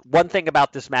 One thing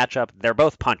about this matchup, they're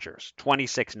both punchers.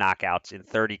 26 knockouts in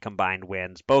 30 combined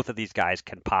wins. Both of these guys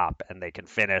can pop and they can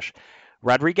finish.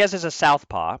 Rodriguez is a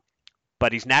southpaw,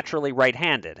 but he's naturally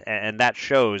right-handed, and that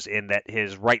shows in that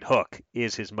his right hook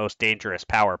is his most dangerous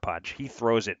power punch. He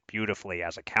throws it beautifully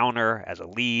as a counter, as a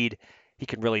lead. He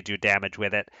can really do damage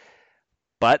with it.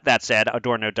 But that said,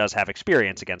 Adorno does have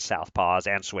experience against southpaws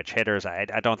and switch hitters. I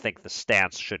don't think the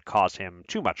stance should cause him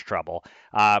too much trouble.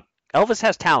 Elvis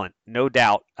has talent, no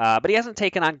doubt, but he hasn't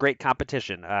taken on great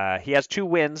competition. He has 2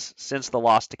 wins since the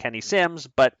loss to Kenny Sims,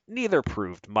 but neither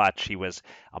proved much. He was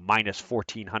a minus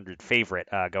 1,400 favorite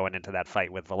going into that fight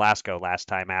with Velasco last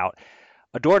time out.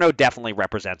 Adorno definitely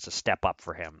represents a step up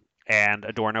for him, and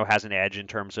Adorno has an edge in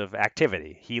terms of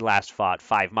activity. He last fought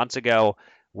 5 months ago,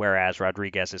 whereas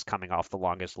Rodriguez is coming off the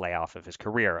longest layoff of his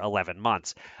career, 11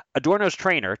 months. Adorno's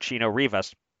trainer, Chino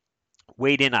Rivas,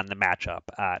 weighed in on the matchup.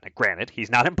 Granted, he's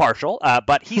not impartial,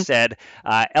 but he said,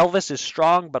 Elvis is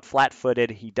strong but flat-footed.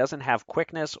 He doesn't have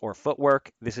quickness or footwork.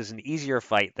 This is an easier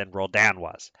fight than Roldan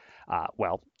was.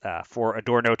 For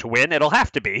Adorno to win, it'll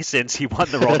have to be, since he won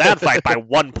the Roldan fight by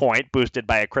 1 point, boosted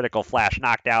by a critical flash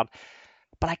knockdown.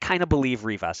 But I kind of believe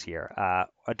Rivas here.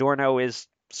 Adorno is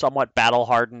somewhat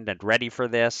battle-hardened and ready for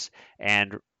this,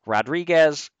 and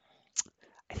Rodriguez,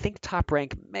 I think Top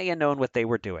Rank may have known what they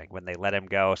were doing when they let him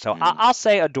go. So I'll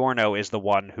say Adorno is the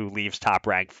one who leaves Top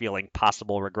Rank feeling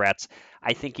possible regrets.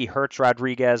 I think he hurts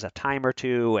Rodriguez a time or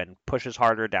two and pushes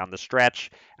harder down the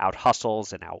stretch,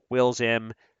 out-hustles and out-wills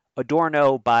him.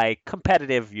 Adorno by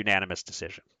competitive unanimous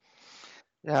decision.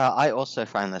 Yeah, I also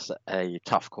find this a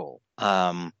tough call.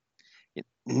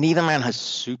 Neither man has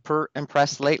super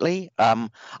impressed lately.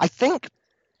 I think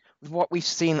what we've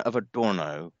seen of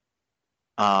Adorno,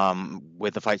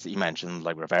 with the fights that you mentioned,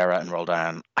 like Rivera and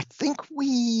Roldan, I think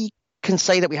we can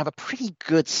say that we have a pretty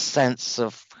good sense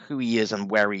of who he is and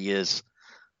where he is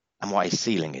and what his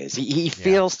ceiling is. He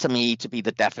feels to me to be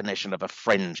the definition of a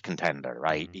fringe contender,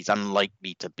 right? He's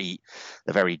unlikely to beat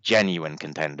the very genuine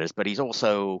contenders, but he's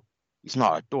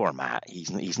not a doormat.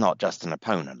 He's not just an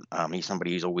opponent. He's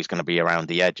somebody who's always going to be around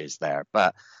the edges there.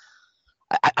 But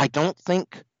I don't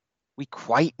think we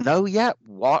quite know yet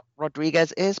what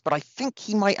Rodriguez is, but I think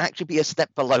he might actually be a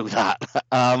step below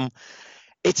that.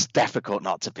 It's difficult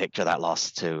not to picture that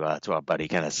loss to our buddy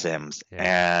Kenneth Sims.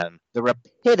 Yeah. And the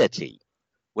rapidity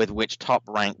with which Top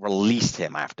Rank released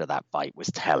him after that fight was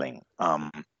telling.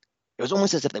 It was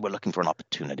almost as if they were looking for an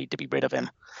opportunity to be rid of him.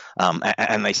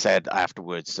 And they said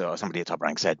afterwards, somebody at Top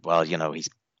Rank said, well,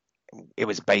 it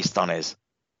was based on his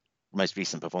most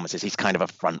recent performances. He's kind of a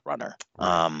front runner.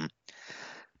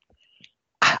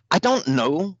 I don't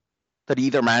know that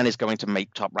either man is going to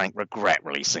make Top Rank regret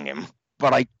releasing him,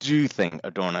 but I do think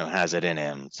Adorno has it in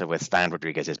him to withstand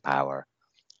Rodriguez's power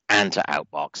and to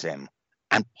outbox him,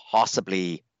 and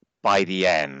possibly by the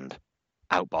end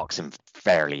outbox him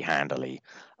fairly handily.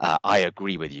 I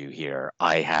agree with you here.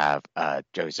 I have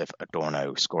Joseph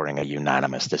Adorno scoring a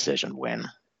unanimous decision win.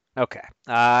 Okay,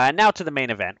 now to the main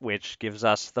event, which gives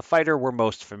us the fighter we're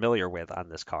most familiar with on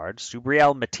this card,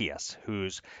 Subriel Matias,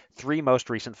 whose 3 most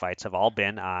recent fights have all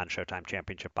been on Showtime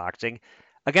Championship Boxing,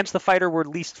 against the fighter we're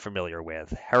least familiar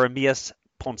with, Jeremias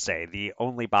Ponce, the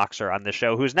only boxer on the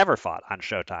show who's never fought on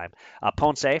Showtime.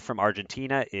 Ponce from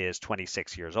Argentina is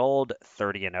 26 years old,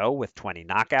 30-0 with 20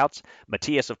 knockouts.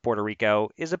 Matias of Puerto Rico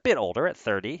is a bit older at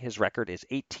 30. His record is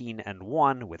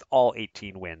 18-1 with all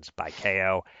 18 wins by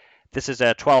KO. This is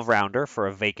a 12-rounder for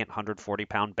a vacant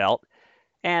 140-pound belt.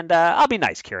 And I'll be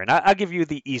nice, Kieran. I'll give you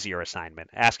the easier assignment,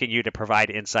 asking you to provide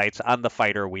insights on the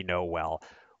fighter we know well.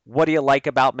 What do you like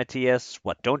about Matias?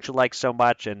 What don't you like so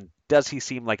much? And does he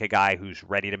seem like a guy who's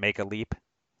ready to make a leap?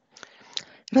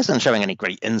 It isn't showing any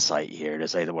great insight here to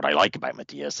say that what I like about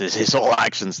Matias is his whole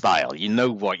action style. You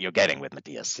know what you're getting with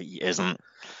Matias. He isn't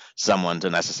someone to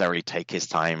necessarily take his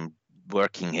time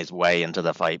working his way into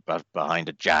the fight behind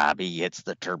a jab. He hits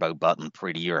the turbo button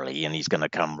pretty early, and he's going to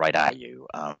come right at you.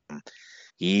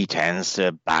 He tends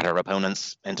to batter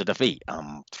opponents into defeat,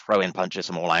 throw in punches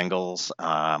from all angles,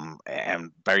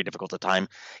 and very difficult to time.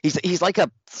 He's like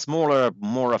a smaller,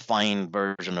 more refined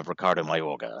version of Ricardo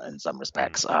Mayorga in some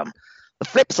respects. The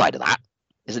flip side of that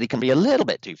is that he can be a little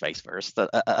bit two-faced first,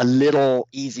 a little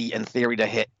easy in theory to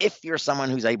hit if you're someone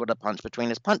who's able to punch between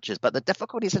his punches. But the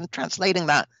difficulty is in translating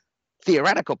that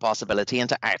theoretical possibility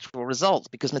into actual results,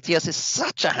 because Matias is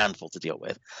such a handful to deal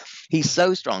with. He's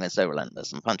so strong and so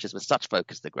relentless and punches with such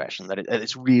focused aggression that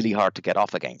it's really hard to get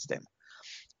off against him.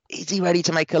 Is he ready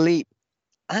to make a leap?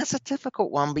 That's a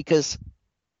difficult one because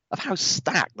of how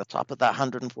stacked the top of that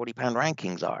 140-pound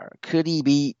rankings are. Could he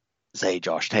beat, say,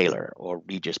 Josh Taylor or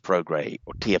Regis Prograis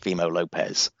or Teofimo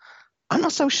Lopez? I'm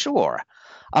not so sure.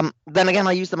 Then again,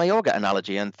 I use the Mayorga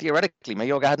analogy, and theoretically,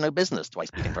 Mayorga had no business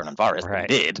twice beating Vernon Forrest, Right.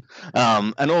 but he did.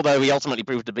 And although he ultimately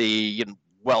proved to be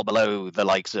well below the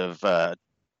likes of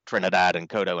Trinidad and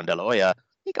Cotto and De La Hoya,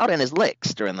 he got in his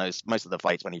licks during most of the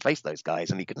fights when he faced those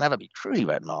guys, and he could never be truly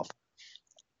written off.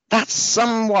 That's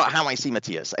somewhat how I see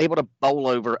Matias, able to bowl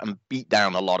over and beat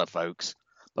down a lot of folks,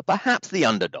 but perhaps the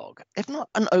underdog, if not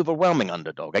an overwhelming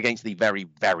underdog, against the very,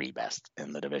 very best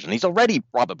in the division. He's already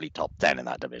probably top 10 in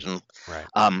that division.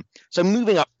 Right. So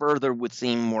moving up further would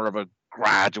seem more of a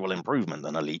gradual improvement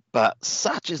than a leap, but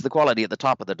such is the quality at the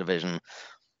top of the division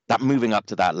that moving up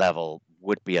to that level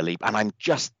would be a leap. And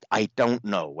I don't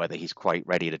know whether he's quite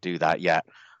ready to do that yet.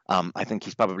 I think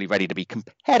he's probably ready to be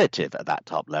competitive at that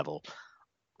top level.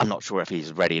 I'm not sure if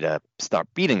he's ready to start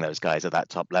beating those guys at that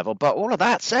top level, but all of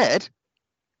that said,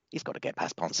 he's got to get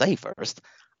past Ponce first.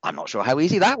 I'm not sure how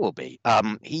easy that will be.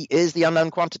 He is the unknown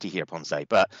quantity here, Ponce,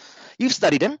 but you've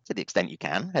studied him to the extent you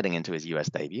can heading into his US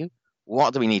debut.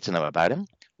 What do we need to know about him?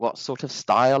 What sort of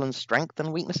style and strength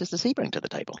and weaknesses does he bring to the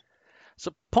table?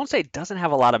 So Ponce doesn't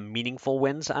have a lot of meaningful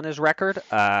wins on his record.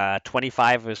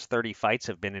 25 of his 30 fights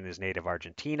have been in his native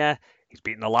Argentina. He's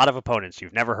beaten a lot of opponents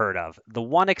you've never heard of. The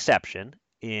one exception,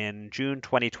 in June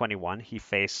 2021, he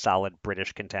faced solid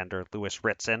British contender Lewis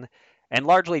Ritson and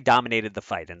largely dominated the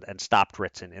fight and stopped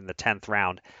Ritson in the 10th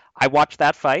round. I watched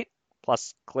that fight,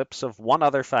 plus clips of one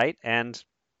other fight, and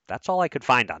that's all I could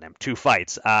find on him, 2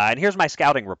 fights. And here's my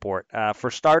scouting report.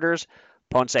 For starters,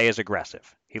 Ponce is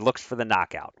aggressive. He looks for the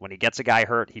knockout. When he gets a guy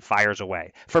hurt, he fires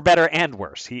away. For better and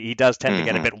worse, he does tend to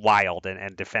get a bit wild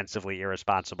and defensively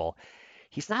irresponsible.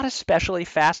 He's not especially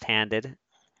fast-handed.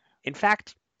 In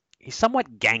fact, he's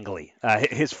somewhat gangly.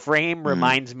 His frame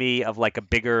reminds me of like a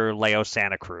bigger Leo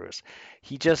Santa Cruz.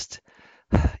 He just,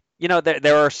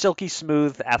 there are silky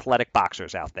smooth athletic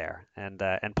boxers out there, and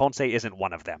Ponce isn't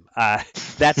one of them.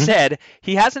 That said,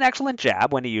 he has an excellent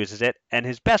jab when he uses it, and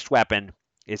his best weapon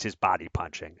is his body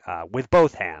punching with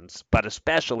both hands, but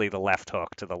especially the left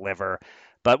hook to the liver.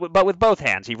 But with both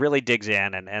hands, he really digs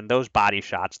in, and those body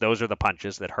shots, those are the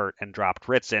punches that hurt and dropped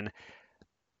Ritson.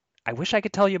 I wish I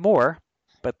could tell you more,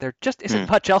 but there just isn't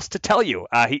much else to tell you.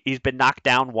 He's been knocked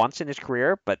down once in his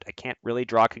career, but I can't really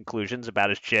draw conclusions about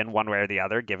his chin one way or the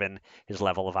other, given his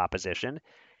level of opposition.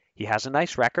 He has a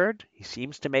nice record. He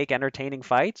seems to make entertaining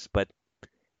fights, but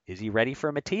is he ready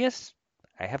for Matias?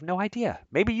 I have no idea.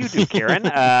 Maybe you do, Kieran.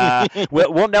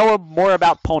 We'll know more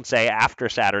about Ponce after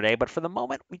Saturday, but for the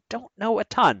moment, we don't know a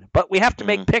ton. But we have to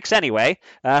make picks anyway.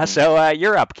 So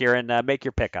you're up, Kieran. Make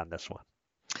your pick on this one.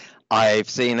 I've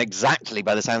seen exactly,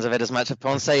 by the sounds of it, as much of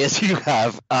Ponce as you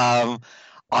have.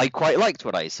 I quite liked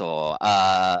what I saw.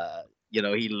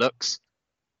 He looks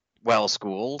well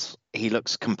schooled. He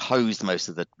looks composed most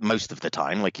of the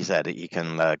time. Like you said, he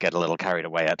can get a little carried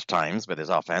away at times with his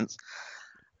offense.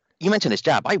 You mentioned his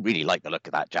jab. I really like the look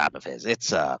of that jab of his.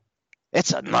 It's a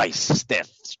nice, stiff,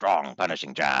 strong,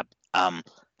 punishing jab.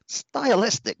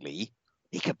 Stylistically,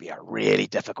 he could be a really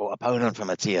difficult opponent for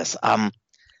Matias.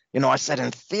 I said in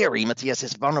theory, Matias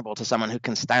is vulnerable to someone who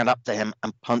can stand up to him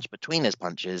and punch between his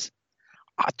punches.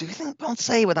 I do think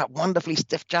Ponce, with that wonderfully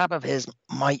stiff jab of his,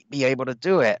 might be able to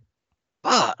do it.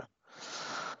 But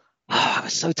I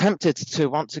was so tempted to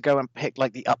want to go and pick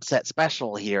like the upset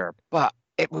special here. But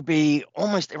it would be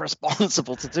almost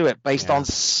irresponsible to do it based on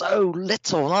so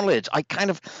little knowledge.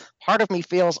 Part of me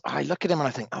feels, I look at him and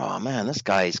I think, oh man, this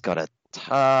guy's got a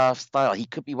tough style. He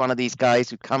could be one of these guys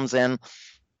who comes in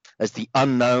as the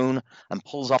unknown and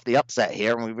pulls off the upset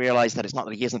here, and we realize that it's not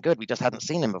that he isn't good, we just hadn't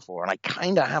seen him before. And I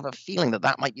kind of have a feeling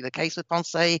that might be the case with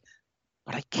Ponce,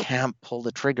 but I can't pull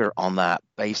the trigger on that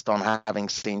based on having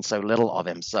seen so little of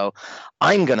him. So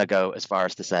I'm going to go as far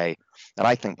as to say that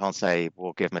I think Ponce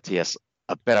will give Matias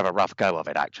a bit of a rough go of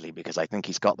it, actually, because I think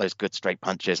he's got those good straight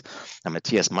punches, and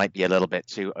Matias might be a little bit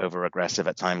too over-aggressive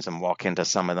at times and walk into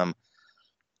some of them.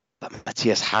 But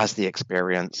Matias has the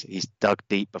experience. He's dug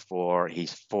deep before.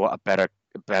 He's fought a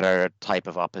better type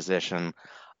of opposition.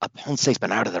 Ponce's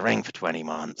been out of the ring for 20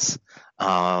 months.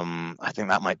 I think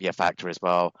that might be a factor as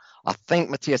well. I think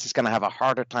Matias is going to have a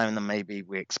harder time than maybe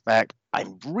we expect.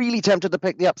 I'm really tempted to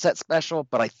pick the upset special,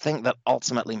 but I think that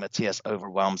ultimately Matias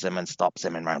overwhelms him and stops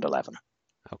him in round 11.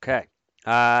 Okay.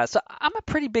 So I'm a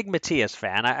pretty big Matias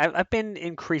fan. I've been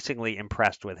increasingly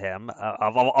impressed with him.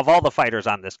 Of all the fighters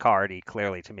on this card, he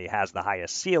clearly, to me, has the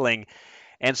highest ceiling.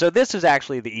 And so this is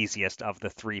actually the easiest of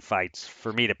the 3 fights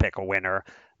for me to pick a winner,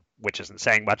 which isn't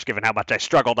saying much given how much I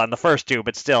struggled on the first 2,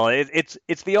 but still,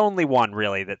 it's the only one,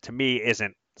 really, that to me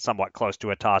isn't somewhat close to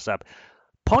a toss-up.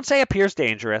 Ponce appears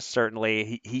dangerous,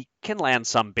 certainly. He can land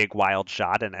some big wild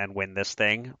shot and win this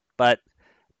thing, but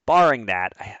barring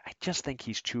that, I just think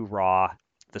he's too raw.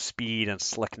 The speed and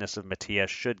slickness of Matias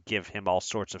should give him all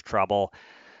sorts of trouble.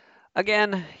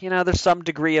 Again, there's some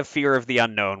degree of fear of the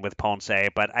unknown with Ponce,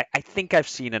 but I think I've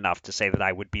seen enough to say that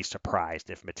I would be surprised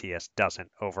if Matias doesn't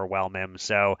overwhelm him.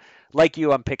 So, like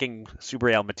you, I'm picking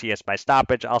Subriel Matias by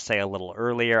stoppage. I'll say a little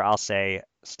earlier. I'll say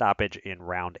stoppage in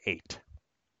round 8.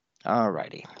 All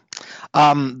righty.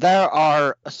 There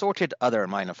are assorted other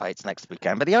minor fights next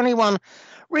weekend, but the only one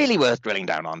really worth drilling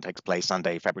down on takes place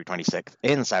Sunday, February 26th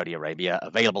in Saudi Arabia,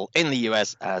 available in the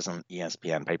US as an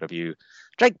ESPN pay-per-view.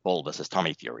 Jake Paul versus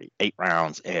Tommy Fury, 8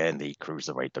 rounds in the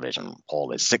cruiserweight division.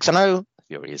 Paul is 6-0,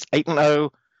 Fury is 8-0.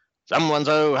 Someone's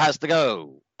O has to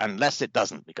go, unless it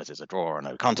doesn't, because it's a draw or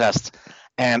no contest.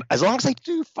 And as long as they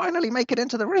do finally make it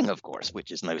into the ring, of course,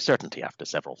 which is no certainty after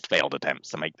several failed attempts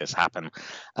to make this happen.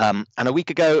 And a week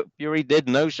ago, Fury did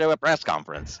no-show a press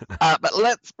conference. But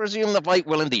let's presume the fight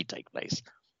will indeed take place.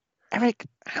 Eric,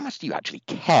 how much do you actually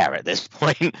care at this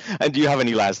point? And do you have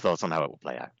any last thoughts on how it will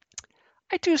play out?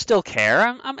 I do still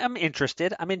care. I'm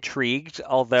interested. I'm intrigued,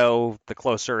 although the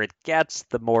closer it gets,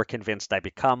 the more convinced I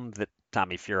become that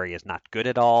Tommy Fury is not good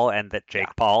at all and that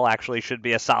Jake Paul actually should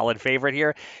be a solid favorite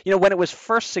here. When it was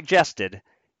first suggested,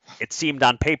 it seemed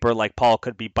on paper like Paul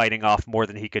could be biting off more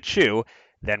than he could chew.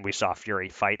 Then we saw Fury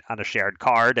fight on a shared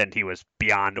card, and he was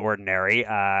beyond ordinary.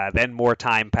 Then more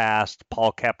time passed.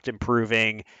 Paul kept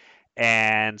improving.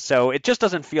 And so it just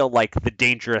doesn't feel like the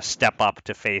dangerous step up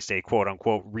to face a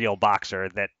quote-unquote real boxer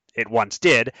that it once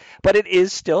did. But it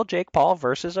is still Jake Paul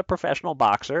versus a professional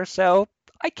boxer, so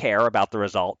I care about the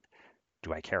result.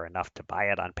 Do I care enough to buy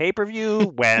it on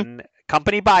pay-per-view? When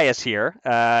company bias here,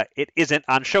 it isn't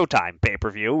on Showtime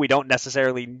pay-per-view. We don't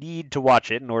necessarily need to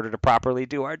watch it in order to properly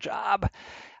do our job.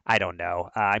 I don't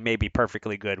know. I may be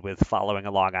perfectly good with following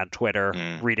along on Twitter,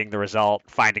 reading the result,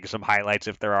 finding some highlights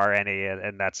if there are any,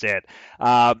 and that's it.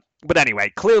 But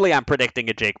anyway, clearly I'm predicting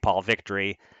a Jake Paul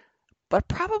victory, but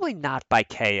probably not by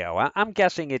KO. I'm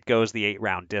guessing it goes the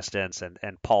 8-round distance, and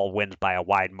Paul wins by a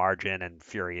wide margin, and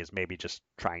Fury is maybe just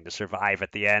trying to survive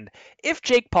at the end. If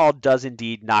Jake Paul does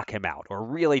indeed knock him out or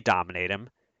really dominate him,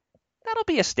 that'll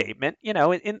be a statement,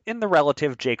 in the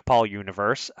relative Jake Paul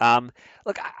universe.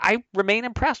 Look, I remain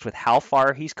impressed with how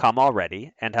far he's come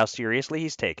already and how seriously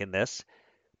he's taken this.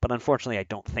 But unfortunately, I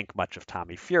don't think much of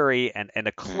Tommy Fury, and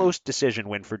a close decision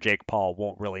win for Jake Paul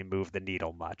won't really move the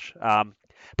needle much.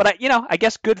 But I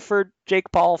guess good for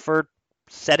Jake Paul for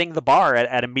setting the bar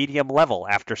at a medium level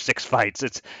after 6 fights.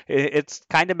 It's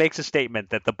kind of makes a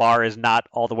statement that the bar is not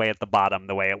all the way at the bottom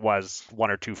the way it was 1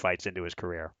 or 2 fights into his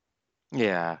career.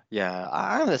 Yeah,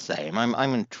 I'm the same.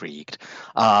 I'm intrigued.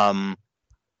 I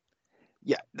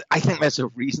think there's a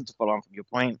reason to follow on from your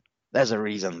point. There's a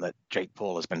reason that Jake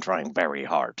Paul has been trying very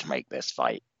hard to make this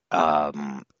fight.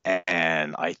 And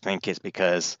I think it's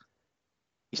because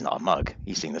he's not a mug.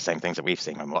 He's seen the same things that we've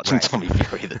seen when watching Tommy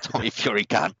Fury, that Tommy Fury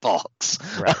can't box.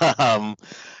 Right.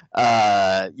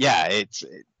 But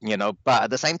at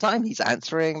the same time, he's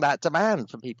answering that demand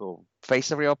from people.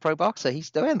 Face a real pro boxer, he's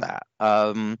doing that.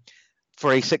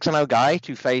 For a 6-0 guy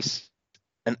to face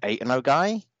an 8-0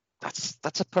 guy,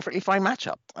 that's a perfectly fine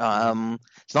matchup.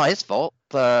 It's not his fault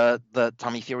that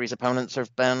Tommy Fury's opponents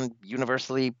have been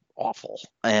universally awful,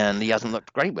 and he hasn't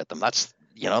looked great with them. That's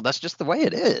just the way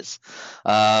it is.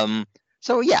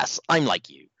 So yes, I'm like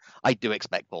you. I do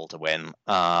expect Paul to win.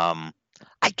 I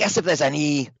guess if there's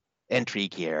any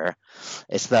intrigue here,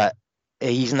 it's that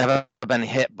he's never been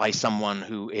hit by someone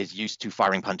who is used to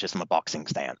firing punches from a boxing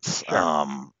stance.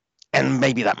 Sure. And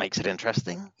maybe that makes it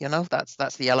interesting.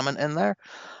 That's the element in there.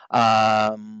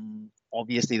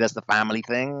 Obviously, there's the family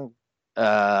thing.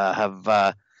 Have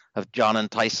John and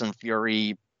Tyson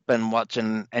Fury been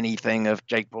watching anything of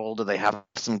Jake Paul? Do they have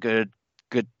some good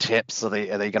tips? Are they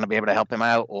going to be able to help him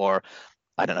out? Or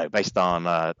I don't know, based on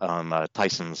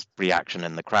Tyson's reaction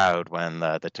in the crowd when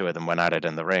the two of them went at it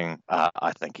in the ring,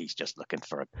 I think he's just looking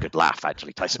for a good laugh,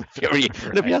 actually, Tyson Fury. Right.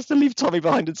 And if he has to leave Tommy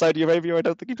behind in Saudi Arabia, I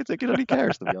don't think he particularly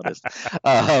cares, to be honest.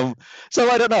 So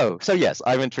I don't know. So yes,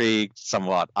 I'm intrigued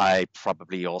somewhat. I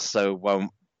probably also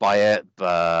won't buy it, but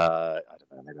I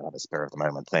don't know, maybe I'll have a spur of the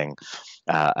moment thing,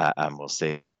 and we'll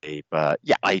see. But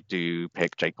yeah, I do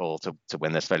pick Jake Paul to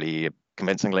win this fairly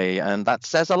convincingly, and that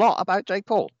says a lot about Jake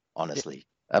Paul, honestly.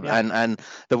 And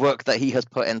the work that he has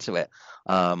put into it,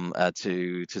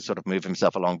 to sort of move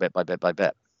himself along bit by bit by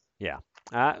bit. Yeah.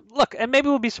 Look, and maybe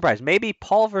we'll be surprised. Maybe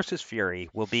Paul versus Fury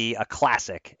will be a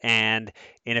classic, and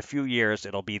in a few years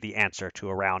it'll be the answer to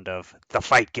a round of The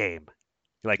Fight Game.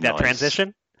 You like that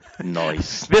transition?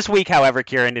 Nice. This week, however,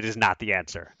 Kieran, it is not the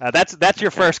answer. That's your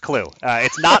first clue.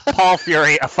 It's not Paul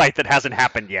Fury, a fight that hasn't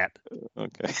happened yet.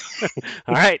 Okay.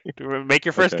 All right. Make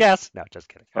your first guess. No, just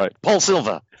kidding. All right. Paul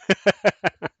Silva.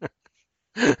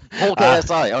 Paul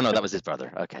KSI. Oh no, that was his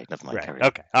brother. Okay, never mind. Right.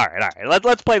 Okay. All right.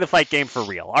 Let's play the fight game for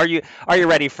real. Are you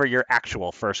ready for your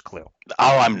actual first clue?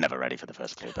 Oh, I'm never ready for the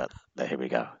first clue, but here we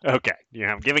go. Okay.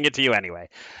 Yeah, I'm giving it to you anyway.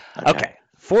 Okay.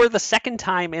 For the second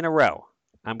time in a row,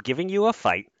 I'm giving you a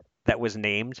fight that was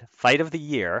named Fight of the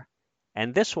Year,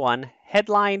 and this one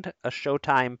headlined a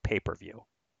Showtime pay-per-view.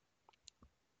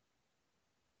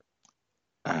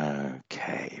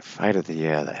 Okay, Fight of the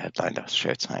Year that headlined a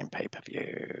Showtime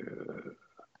pay-per-view.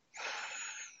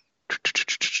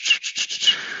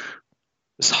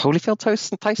 Is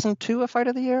Holyfield Tyson 2 a Fight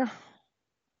of the Year?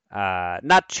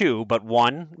 Not 2, but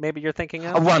 1. Maybe you're thinking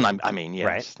of 1. I mean,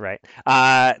 yes. Right.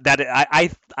 That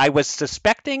I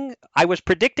was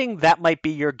predicting that might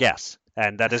be your guess,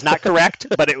 and that is not correct.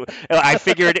 But I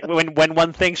figured when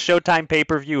one thinks Showtime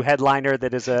pay-per-view headliner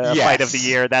that is a Fight of the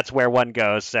Year, that's where one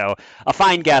goes. So a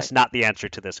fine guess, not the answer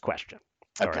to this question.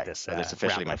 Okay, it's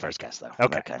officially my first guess, though.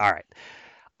 Okay, all right.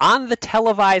 On the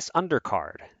televised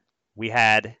undercard, we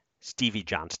had Stevie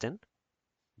Johnston,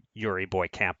 Yuri Boy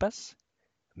Campus,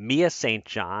 Mia St.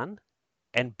 John,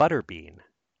 and Butterbean.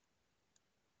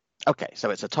 Okay, so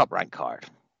it's a top-ranked card.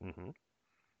 Mm-hmm.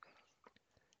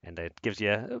 And it gives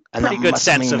you a pretty good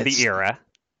sense of the era.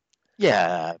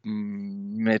 Yeah,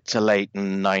 mid to late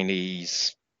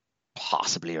 90s,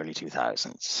 possibly early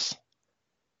 2000s.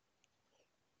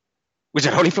 Was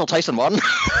it Holyfield Tyson 1?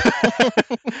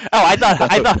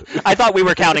 I thought we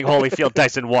were counting Holyfield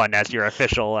Tyson 1 as your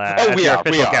official. We are.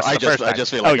 Guess I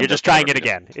just feel like you're just trying it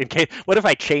again. In case, what if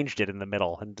I changed it in the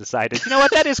middle and decided, you know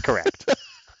what, that is correct.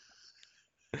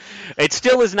 It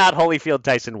still is not Holyfield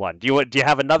Tyson 1. Do you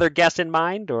have another guess in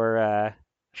mind, or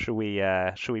should we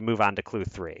move on to clue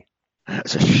 3?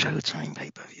 It's a Showtime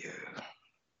pay-per-view.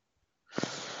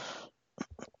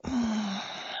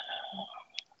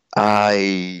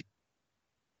 I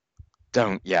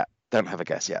don't have a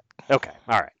guess yet. Okay,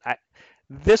 all right.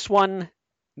 This one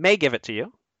may give it to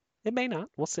you. It may not.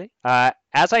 We'll see.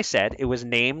 As I said, it was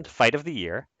named Fight of the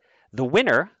Year. The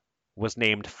winner was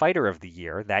named Fighter of the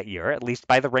Year that year, at least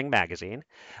by the Ring magazine.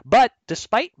 But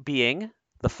despite being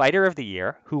the Fighter of the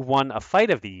Year who won a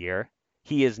Fight of the Year,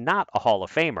 he is not a Hall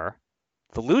of Famer.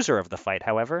 The loser of the fight,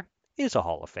 however, is a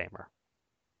Hall of Famer.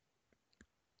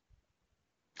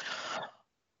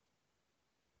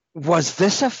 Was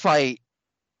this a fight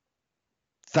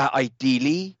that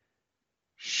ideally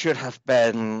should have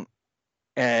been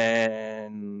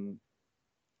in...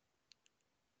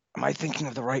 Am I thinking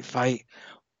of the right fight?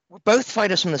 Were both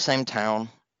fighters from the same town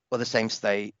or the same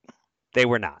state? They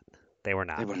were not.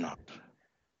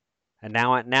 And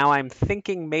now I'm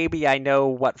thinking maybe I know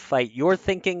what fight you're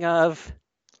thinking of.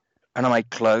 And am I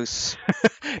close?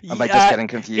 Am I just getting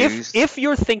confused? If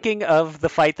you're thinking of the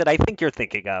fight that I think you're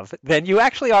thinking of, then you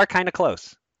actually are kind of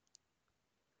close.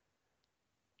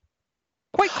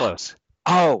 Quite close.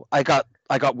 Oh, I got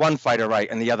one fighter right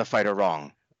and the other fighter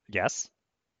wrong. Yes.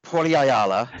 Paulie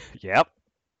Ayala. Yep.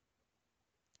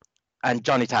 And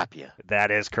Johnny Tapia. That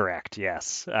is correct.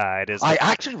 Yes, it is. I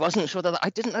actually wasn't sure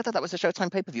I didn't know that was a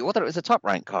Showtime pay-per-view, or that it was a top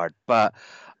rank card, but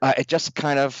it just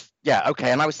kind of, okay.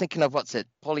 And I was thinking of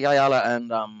Paulie Ayala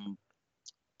and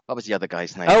What was the other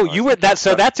guy's name? Oh, you were that.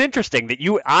 So that's interesting.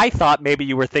 I thought maybe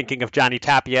you were thinking of Johnny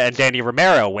Tapia and Danny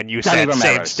Romero when you Danny said Romero,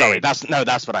 same stage. Sorry,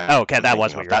 that's what I. Oh, okay, that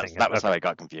was what you were thinking. That was how I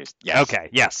got confused. Yes. Okay,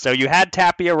 yes. So you had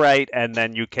Tapia right, and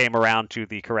then you came around to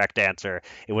the correct answer.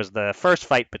 It was the first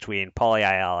fight between Paulie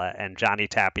Ayala and Johnny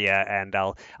Tapia, and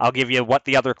I'll give you what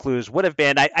the other clues would have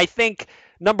been. I think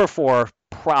number 4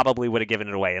 probably would have given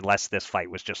it away unless this fight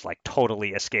was just like totally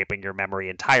escaping your memory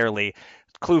entirely.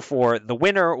 Clue 4, the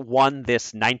winner won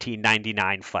this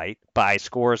 1999 fight by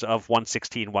scores of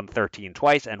 116-113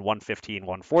 twice and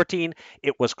 115-114.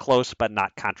 It was close but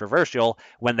not controversial.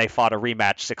 When they fought a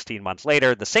rematch 16 months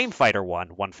later, the same fighter won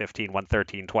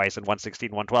 115-113 twice and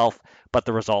 116-112, but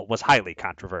the result was highly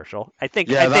controversial. I think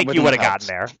you would have gotten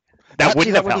there. That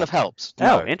wouldn't have helped.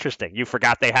 No. Oh, interesting. You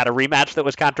forgot they had a rematch that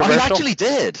was controversial? I actually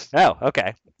did. Oh,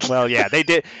 okay. Well, yeah, they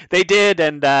did,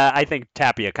 and I think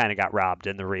Tapia kind of got robbed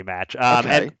in the rematch.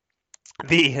 Okay.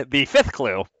 And the fifth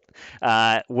clue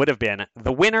would have been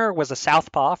the winner was a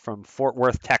southpaw from Fort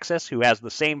Worth, Texas, who has the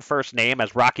same first name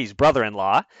as Rocky's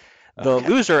brother-in-law. The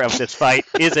loser of this fight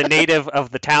is a native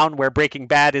of the town where Breaking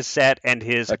Bad is set, and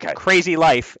his crazy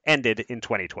life ended in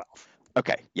 2012.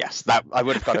 Okay, yes, that I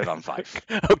would have got it on 5.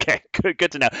 Okay,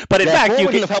 good to know. But in fact, you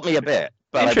could have helped me a bit,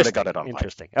 but I would have got it on 5.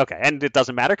 Interesting. Okay, and it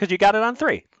doesn't matter because you got it on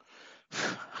 3.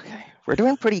 Okay, we're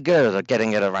doing pretty good at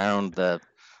getting it around the.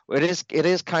 It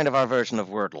is kind of our version of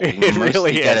Wordle. We it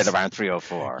really get it around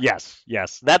 304. Yes.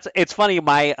 It's funny.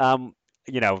 My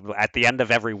at the end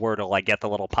of every Wordle, I get the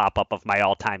little pop-up of my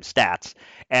all-time stats,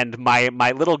 and my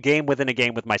little game within a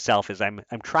game with myself is I'm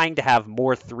trying to have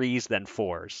more 3s than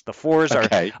 4s. The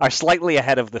 4s are slightly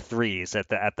ahead of the 3s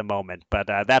at the moment, but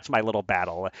that's my little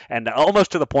battle, and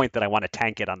almost to the point that I want to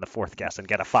tank it on the 4th guess and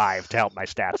get a 5 to help my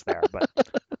stats there.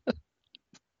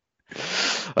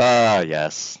 But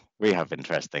yes, we have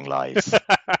interesting lives.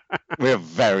 We're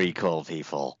very cool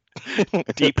people.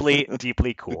 Deeply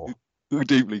cool.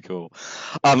 Deeply cool.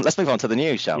 Let's move on to the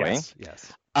news, shall we?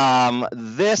 Yes.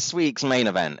 This week's main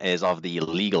event is of the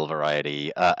legal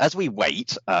variety. As we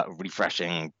wait,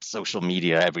 refreshing social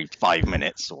media every 5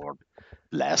 minutes or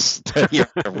less to hear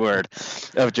a word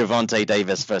of Gervonta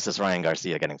Davis versus Ryan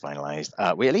Garcia getting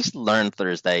finalized, we at least learned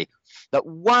Thursday that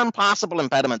one possible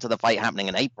impediment to the fight happening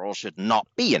in April should not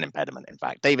be an impediment. In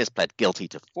fact, Davis pled guilty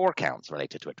to 4 counts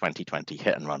related to a 2020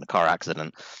 hit-and-run car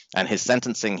accident, and his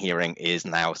sentencing hearing is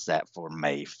now set for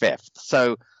May 5th.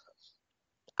 So,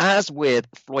 as with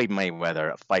Floyd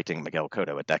Mayweather fighting Miguel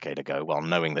Cotto a decade ago while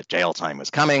knowing that jail time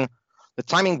was coming, the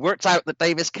timing works out that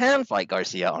Davis can fight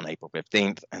Garcia on April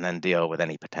 15th and then deal with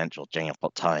any potential jail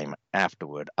time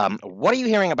afterward. What are you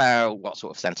hearing about what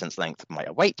sort of sentence length might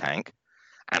await Tank?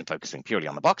 And focusing purely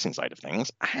on the boxing side of things,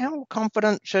 how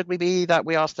confident should we be that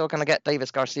we are still going to get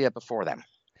Davis Garcia before then?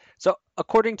 So,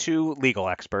 according to legal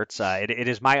experts, it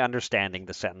is my understanding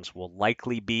the sentence will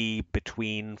likely be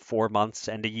between 4 months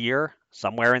and a year,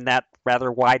 somewhere in that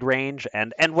rather wide range.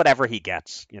 And whatever he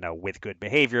gets, with good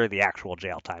behavior, the actual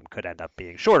jail time could end up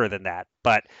being shorter than that.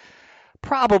 But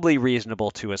probably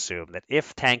reasonable to assume that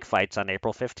if Tank fights on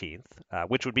April 15th,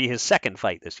 which would be his second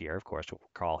fight this year, of course,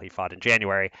 recall he fought in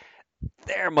January,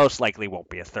 there most likely won't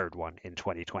be a third one in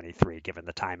 2023, given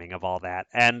the timing of all that.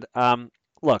 And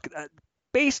look,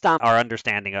 based on our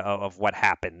understanding of what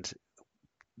happened,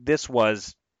 this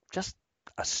was just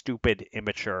a stupid,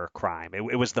 immature crime.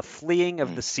 It was the fleeing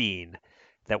of the scene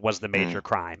that was the major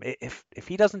crime. If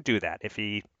he doesn't do that, if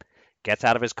he gets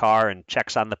out of his car and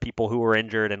checks on the people who were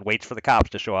injured and waits for the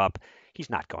cops to show up, he's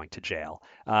not going to jail.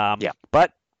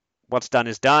 But what's done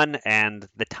is done, and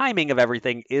the timing of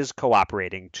everything is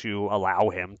cooperating to allow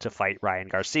him to fight Ryan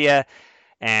Garcia.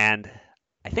 And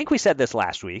I think we said this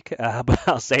last week, but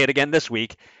I'll say it again this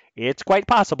week. It's quite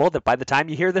possible that by the time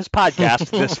you hear this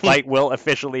podcast, this fight will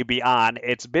officially be on.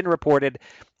 It's been reported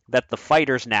that the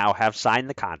fighters now have signed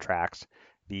the contracts.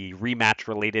 The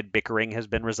rematch-related bickering has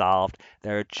been resolved.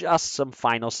 There are just some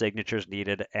final signatures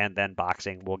needed, and then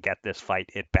boxing will get this fight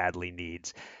it badly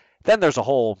needs. Then there's a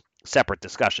whole separate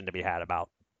discussion to be had about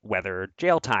whether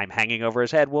jail time hanging over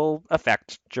his head will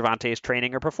affect Gervonta's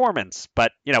training or performance.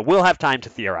 But, we'll have time to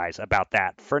theorize about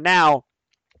that. For now,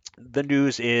 the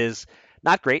news is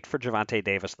not great for Gervonta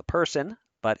Davis, the person,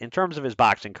 but in terms of his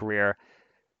boxing career,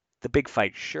 the big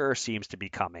fight sure seems to be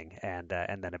coming, and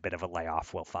then a bit of a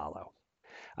layoff will follow.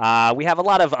 We have a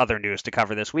lot of other news to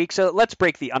cover this week, so let's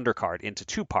break the undercard into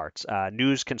 2 parts.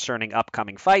 News concerning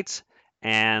upcoming fights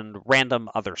and random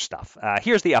other stuff.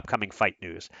 Here's the upcoming fight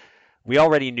news. We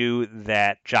already knew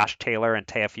that Josh Taylor and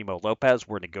Teofimo Lopez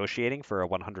were negotiating for a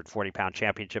 140-pound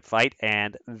championship fight,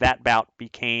 and that bout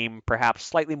became perhaps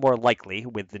slightly more likely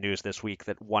with the news this week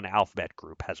that One Alphabet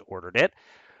Group has ordered it.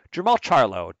 Jermall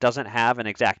Charlo doesn't have an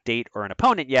exact date or an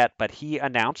opponent yet, but he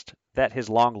announced that his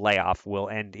long layoff will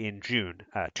end in June,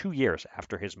 2 years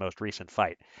after his most recent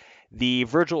fight. The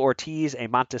Virgil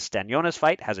Ortiz-Eimantas Stanionis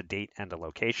fight has a date and a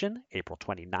location, April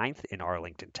 29th in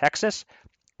Arlington, Texas.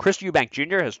 Chris Eubank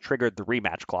Jr. has triggered the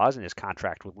rematch clause in his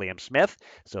contract with Liam Smith,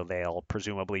 so they'll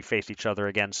presumably face each other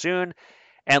again soon.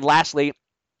 And lastly,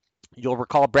 you'll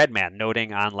recall Breadman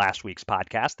noting on last week's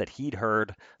podcast that he'd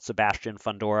heard Sebastian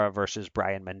Fundora versus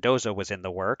Brian Mendoza was in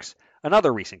the works.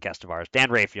 Another recent guest of ours,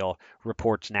 Dan Raphael,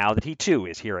 reports now that he too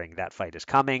is hearing that fight is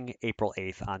coming April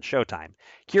 8th on Showtime.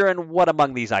 Kieran, what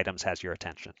among these items has your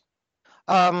attention?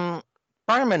 Brian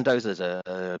Mendoza is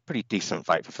a pretty decent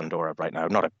fight for Fundora right now.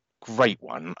 Not a great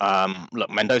one. Look,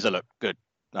 Mendoza looked good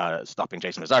stopping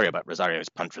Jason Rosario, but Rosario's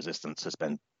punch resistance has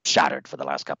been shattered for the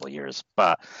last couple of years.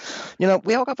 But,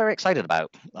 we all got very excited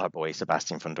about our boy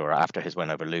Sebastian Fundora after his win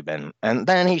over Lubin. And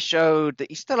then he showed that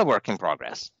he's still a work in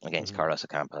progress against Carlos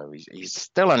Ocampo. He's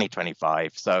still only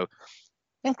 25, so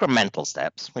incremental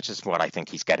steps, which is what I think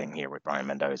he's getting here with Brian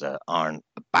Mendoza, aren't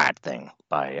a bad thing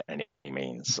by any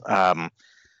means.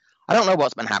 I don't know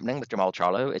what's been happening with Jermall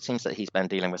Charlo. It seems that he's been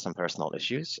dealing with some personal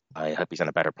issues. I hope he's in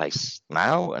a better place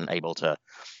now and able to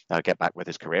get back with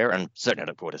his career, and certainly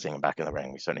look forward to seeing him back in the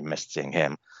ring. We certainly missed seeing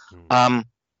him. I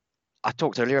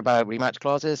talked earlier about rematch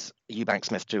clauses. Eubank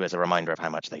Smith 2 is a reminder of how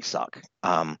much they suck.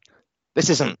 This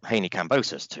isn't Haney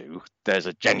Kambosos 2. There's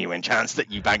a genuine chance that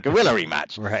Eubank will win a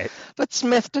rematch. Right. But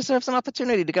Smith deserves an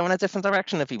opportunity to go in a different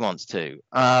direction if he wants to.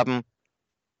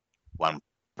 One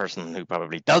person who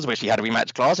probably does wish he had a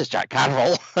rematch clause is Jack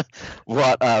Catterall.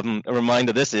 What a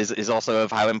reminder this is also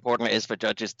of how important it is for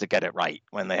judges to get it right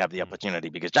when they have the opportunity,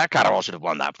 because Jack Catterall should have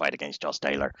won that fight against Josh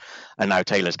Taylor, and now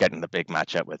Taylor's getting the big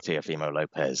matchup with Teofimo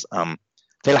Lopez.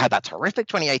 Taylor had that terrific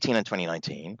 2018 and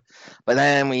 2019, but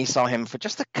then we saw him for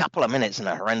just a couple of minutes in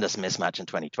a horrendous mismatch in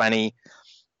 2020.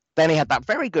 Then he had that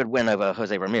very good win over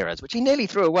Jose Ramirez, which he nearly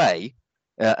threw away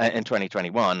in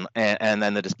 2021, and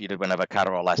then the disputed win over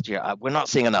Catterall last year. We're not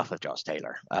seeing enough of Josh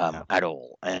Taylor at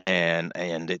all, and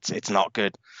it's not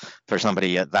good for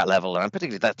somebody at that level, and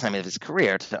particularly at that time of his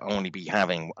career, to only be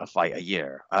having a fight a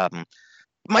year.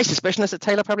 My suspicion is that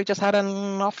Taylor probably just had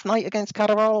an off night against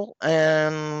Catterall,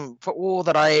 and for all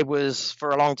that I was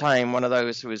for a long time one of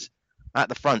those who was at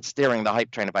the front steering the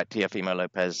hype train about Teofimo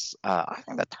Lopez, I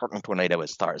think that Turton Tornado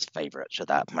is Star's favorite should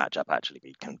that matchup actually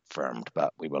be confirmed,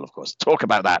 but we will of course talk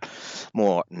about that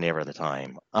more nearer the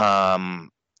time.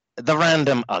 The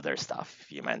random other stuff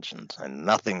you mentioned, and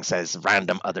nothing says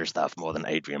random other stuff more than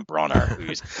Adrian Bronner,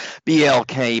 whose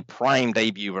BLK prime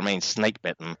debut remains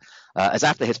snake-bitten, as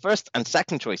after his first and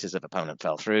second choices of opponent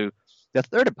fell through, the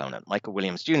third opponent, Michael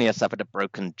Williams Jr., suffered a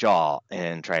broken jaw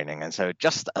in training, and so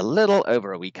just a little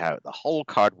over a week out, the whole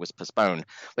card was postponed,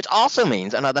 which also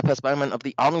means another postponement of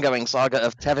the ongoing saga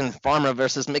of Tevin Farmer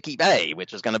versus Mickey Bay,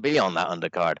 which was going to be on that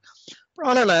undercard.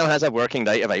 Bronner now has a working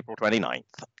date of April 29th.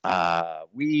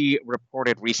 We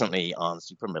reported recently on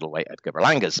super middleweight Edgar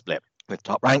Berlanga's split with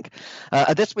Top Rank.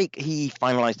 This week, he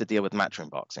finalized a deal with Matchroom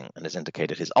Boxing and has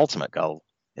indicated his ultimate goal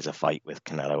is a fight with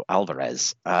Canelo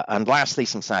Alvarez. And lastly,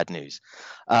 some sad news.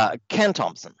 Ken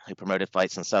Thompson, who promoted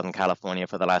fights in Southern California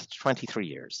for the last 23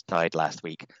 years, died last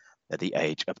week at the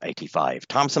age of 85.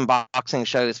 Thompson boxing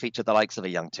shows featured the likes of a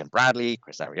young Tim Bradley,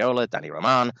 Chris Arreola, Danny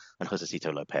Roman, and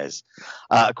Josecito Lopez.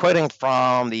 Quoting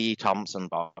from the Thompson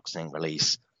boxing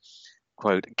release,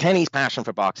 quote, Kenny's passion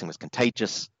for boxing was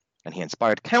contagious, and he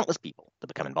inspired countless people to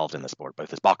become involved in the sport,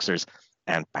 both as boxers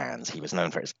and fans. He was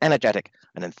known for his energetic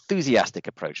and enthusiastic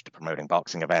approach to promoting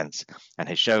boxing events, and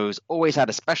his shows always had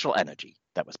a special energy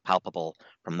that was palpable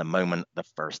from the moment the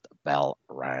first bell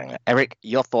rang. Eric,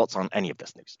 your thoughts on any of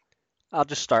this news? I'll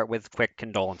just start with quick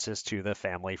condolences to the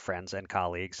family, friends, and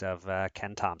colleagues of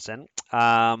Ken Thompson.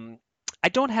 I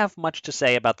don't have much to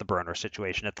say about the Broner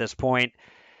situation at this point.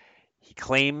 He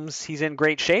claims he's in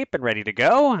great shape and ready to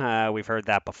go. We've heard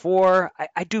that before.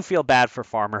 I do feel bad for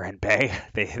Farmer and Bay.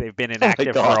 They've been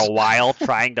inactive for a while,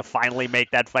 trying to finally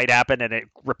make that fight happen, and it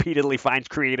repeatedly finds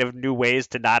creative new ways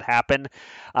to not happen.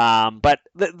 But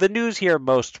the news here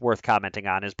most worth commenting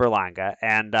on is Berlanga,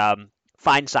 and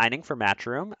fine signing for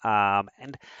Matchroom.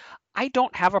 And I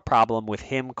don't have a problem with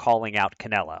him calling out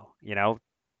Canelo. You know,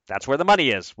 that's where the money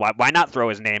is. Why not throw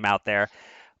his name out there?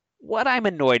 What I'm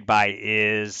annoyed by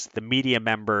is the media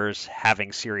members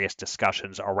having serious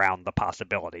discussions around the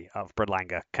possibility of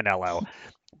Berlanga Canelo.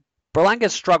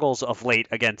 Berlanga's struggles of late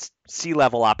against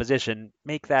C-level opposition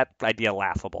make that idea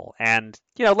laughable. And,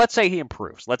 you know, let's say he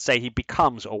improves. Let's say he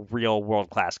becomes a real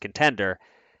world-class contender.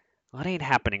 Well, it ain't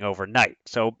happening overnight.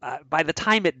 So by the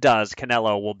time it does,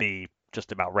 Canelo will be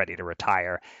just about ready to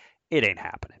retire. it ain't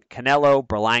happening. Canelo,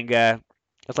 Berlanga,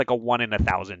 it's like a 1 in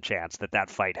 1,000 chance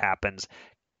that fight happens.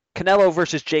 Canelo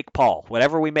versus Jake Paul,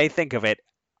 whatever we may think of it,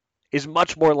 is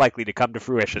much more likely to come to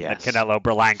fruition than Canelo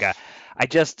Berlanga.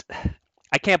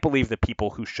 I can't believe the people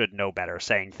who should know better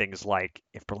saying things like,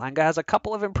 if Berlanga has a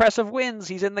couple of impressive wins,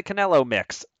 he's in the Canelo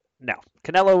mix. No,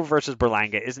 Canelo versus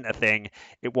Berlanga isn't a thing.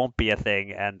 It won't be a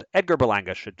thing. And Edgar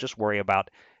Berlanga should just worry about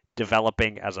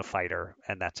developing as a fighter.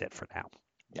 And that's it for now.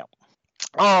 Yep.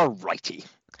 All righty.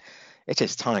 It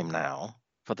is time now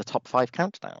for the top 5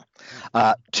 countdown.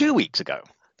 2 weeks ago,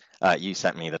 you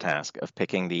sent me the task of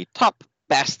picking the top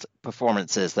best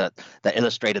performances that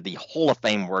illustrated the Hall of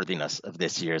Fame worthiness of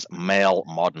this year's male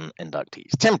modern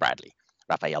inductees. Tim Bradley,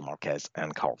 Rafael Marquez,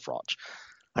 and Carl Froch.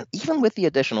 And even with the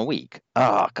additional week,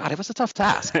 it was a tough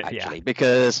task, actually,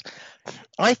 because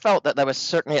I felt that there was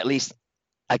certainly at least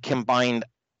a combined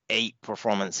 8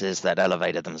 performances that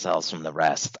elevated themselves from the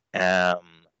rest.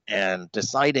 And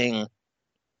deciding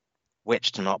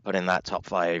which to not put in that top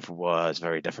 5 was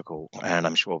very difficult. And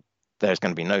I'm sure there's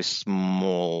going to be no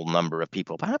small number of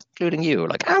people, perhaps including you,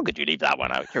 like, how could you leave that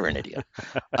one out? You're an idiot.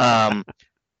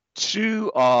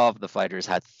 2 of the fighters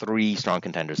had 3 strong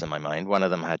contenders in my mind. One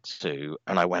of them had 2,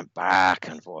 and I went back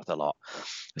and forth a lot,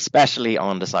 especially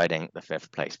on deciding the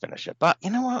 5th place finisher. But you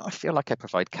know what? I feel like I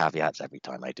provide caveats every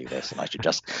time I do this, and I should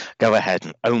just go ahead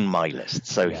and own my list.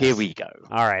 So Here we go.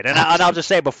 All right. And I'll just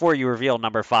say before you reveal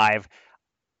number 5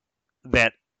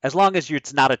 that as long as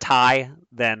it's not a tie,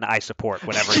 then I support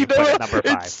whatever you put at number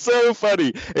 5. It's so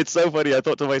funny. I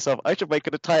thought to myself, I should make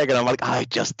it a tie again. I'm like, I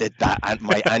just did that and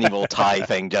my annual tie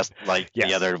thing just like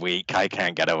the other week. I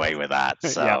can't get away with that.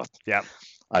 So yep.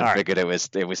 I figured it was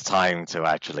time to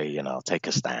actually, take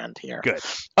a stand here. Good.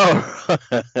 Oh,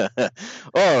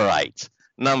 all right.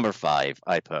 Number 5,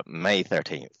 I put May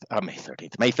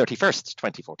 31st,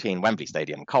 2014, Wembley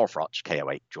Stadium, Carl Froch,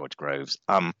 KO8, George Groves.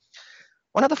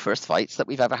 One of the first fights that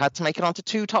we've ever had to make it onto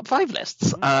 2 top 5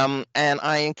 lists. And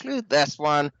I include this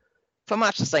one for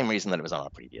much the same reason that it was on our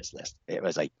previous list. It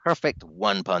was a perfect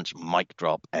one-punch mic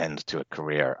drop end to a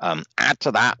career. Add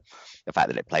to that the fact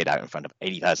that it played out in front of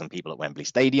 80,000 people at Wembley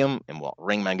Stadium in what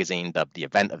Ring Magazine dubbed the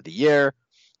event of the year,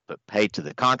 but paid to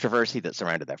the controversy that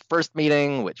surrounded their first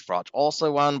meeting, which Froch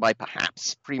also won by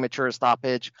perhaps premature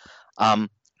stoppage. There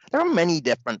are many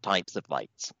different types of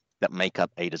fights that make up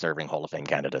a deserving Hall of Fame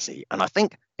candidacy. And I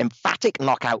think emphatic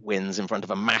knockout wins in front of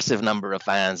a massive number of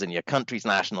fans in your country's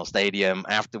national stadium,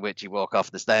 after which you walk off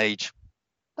the stage,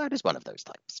 that is one of those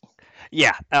types.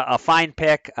 Yeah, a fine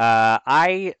pick.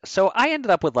 I ended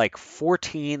up with like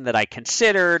 14 that I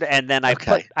considered, and then I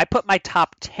put my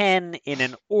top 10 in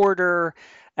an order.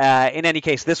 In any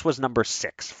case, this was number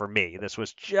 6 for me. This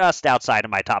was just outside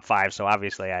of my top 5, so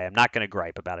obviously I am not going to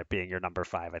gripe about it being your number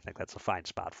 5. I think that's a fine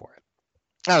spot for it.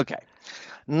 Okay.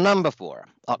 Number 4,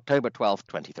 October 12th,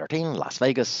 2013, Las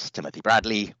Vegas, Timothy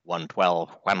Bradley,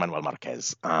 112, Juan Manuel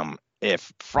Marquez.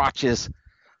 If Froch's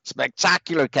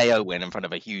spectacular KO win in front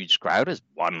of a huge crowd is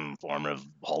one form of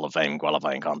Hall of Fame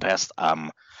qualifying contest,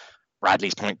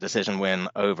 Bradley's point decision win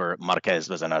over Marquez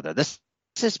was another. This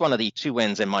is one of the 2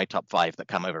 wins in my top 5 that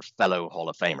come over fellow Hall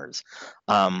of Famers.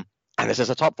 And this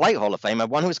is a top flight Hall of Famer,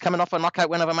 one who's coming off a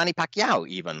knockout win over Manny Pacquiao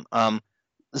even.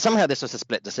 Somehow this was a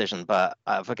split decision, but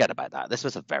forget about that. This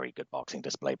was a very good boxing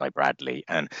display by Bradley,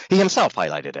 and he himself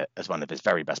highlighted it as one of his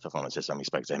very best performances when we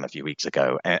spoke to him a few weeks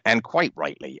ago, and quite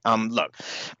rightly. Look,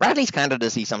 Bradley's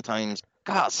candidacy sometimes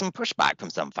got some pushback from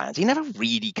some fans. He never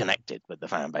really connected with the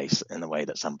fan base in the way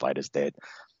that some fighters did.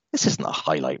 This isn't a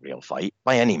highlight reel fight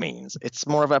by any means. It's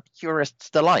more of a purist's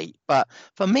delight. But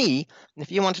for me,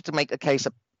 if you wanted to make a case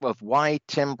of why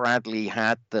Tim Bradley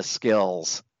had the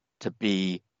skills to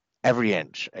be every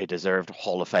inch a deserved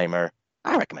Hall of Famer,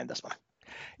 I recommend this one.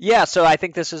 Yeah, so I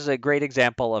think this is a great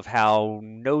example of how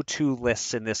no 2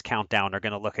 lists in this countdown are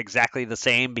going to look exactly the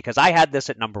same, because I had this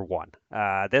at number 1.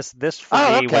 This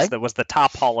for me was the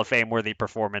top Hall of Fame worthy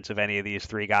performance of any of these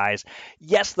 3 guys.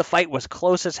 Yes, the fight was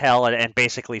close as hell and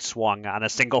basically swung on a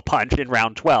single punch in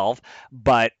round 12,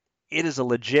 but it is a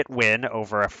legit win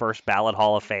over a first ballot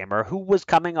Hall of Famer who was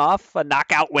coming off a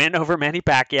knockout win over Manny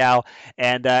Pacquiao.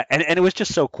 And it was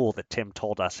just so cool that Tim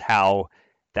told us how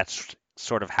that's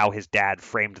sort of how his dad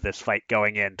framed this fight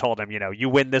going in, told him, you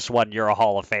win this one, you're a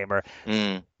Hall of Famer.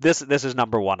 This is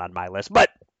number 1 on my list. But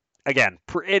again,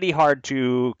 pretty hard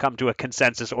to come to a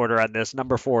consensus order on this.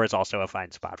 Number 4 is also a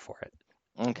fine spot for it.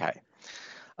 Okay.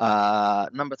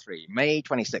 Number 3, May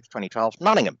 26, 2012,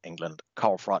 Nottingham, England,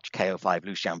 Carl Froch, KO5,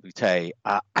 Lucien Boutet.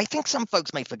 I think some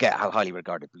folks may forget how highly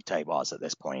regarded Boutet was at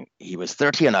this point. He was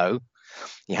 30-0.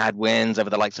 He had wins over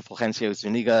the likes of Fulgencio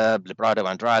Zuniga, Librado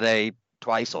Andrade,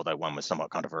 twice, although one was somewhat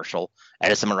controversial.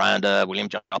 Edison Miranda, William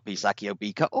Joppy, Saki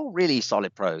Obika, all really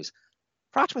solid pros.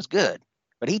 Froch was good,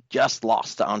 but he just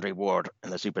lost to Andre Ward in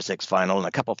the Super 6 final, and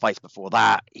a couple of fights before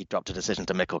that, he dropped a decision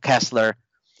to Mikkel Kessler.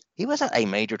 He was at a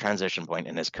major transition point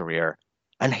in his career,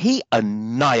 and he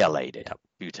annihilated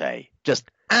Bute, just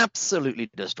absolutely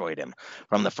destroyed him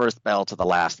from the first bell to the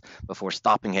last before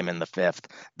stopping him in the fifth.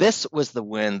 This was the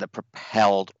win that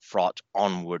propelled Froch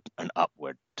onward and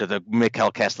upward to the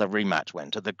Mikkel Kessler rematch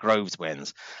win, to the Groves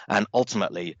wins, and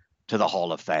ultimately to the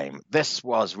Hall of Fame. This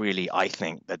was really, I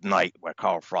think, the night where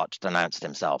Carl Froch denounced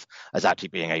himself as actually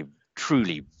being a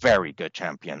truly very good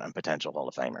champion and potential Hall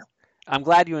of Famer. I'm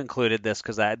glad you included this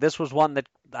because this was one that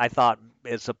I thought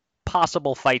is a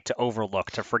possible fight to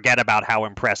overlook, to forget about how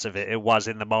impressive it was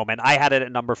in the moment. I had it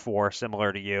at number 4,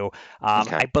 similar to you.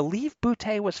 Okay. I believe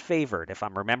Bute was favored, if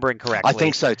I'm remembering correctly. I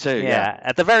think so too, yeah.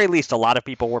 At the very least, a lot of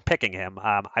people were picking him.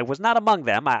 I was not among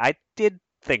them. I did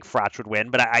think Froch would win,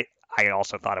 but I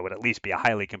also thought it would at least be a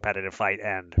highly competitive fight,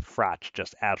 and Froch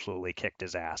just absolutely kicked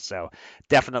his ass. So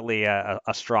definitely a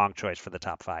strong choice for the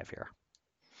top 5 here.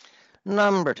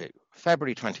 Number 2,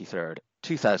 February 23rd,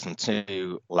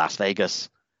 2002, Las Vegas.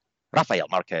 Rafael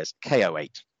Marquez,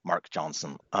 KO8, Mark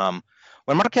Johnson. When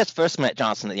Marquez first met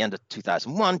Johnson at the end of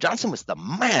 2001, Johnson was the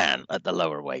man at the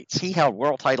lower weights. He held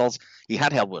world titles. He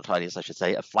had held world titles, I should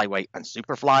say, at flyweight and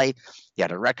superfly. He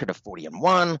had a record of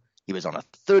 40-1. He was on a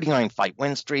 39-fight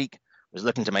win streak, was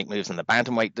looking to make moves in the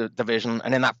bantamweight division.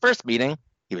 And in that first meeting,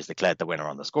 he was declared the winner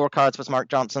on the scorecards, was Mark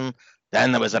Johnson.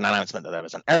 Then there was an announcement that there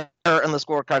was an error in the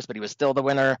scorecards, but he was still the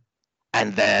winner.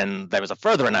 And then there was a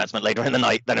further announcement later in the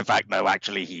night that, in fact, no,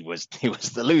 actually, he was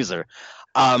the loser.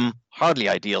 Hardly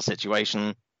ideal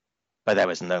situation, but there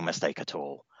was no mistake at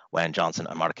all when Johnson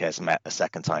and Marquez met a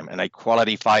second time in a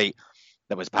quality fight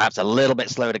that was perhaps a little bit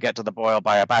slow to get to the boil.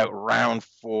 By about round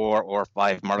 4 or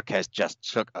 5, Marquez just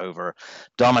took over,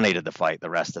 dominated the fight the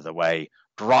rest of the way,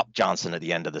 dropped Johnson at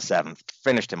the end of the 7th,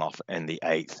 finished him off in the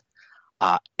 8th.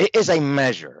 It is a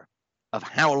measure of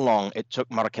how long it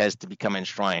took Marquez to become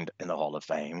enshrined in the Hall of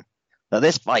Fame. Now,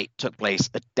 this fight took place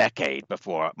a decade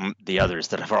before the others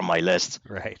that are on my list.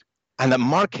 Right. And that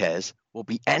Marquez will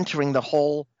be entering the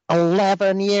Hall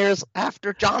 11 years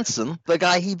after Johnson, the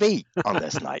guy he beat, on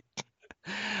this night.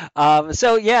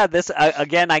 So, yeah, this,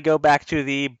 again, I go back to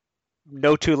the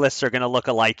no two lists are going to look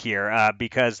alike here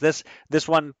because this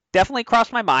one definitely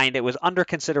crossed my mind. It was under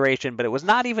consideration, but it was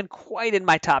not even quite in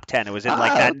my top 10. It was in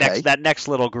that next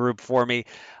little group for me.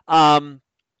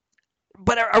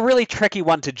 But a really tricky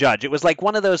one to judge. It was like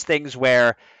one of those things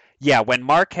where, yeah, when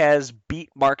Marquez beat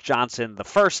Mark Johnson the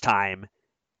first time,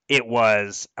 it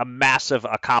was a massive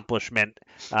accomplishment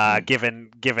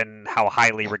given how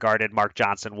highly regarded Mark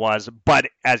Johnson was. But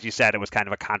as you said, it was kind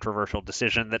of a controversial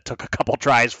decision that took a couple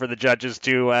tries for the judges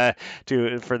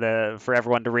for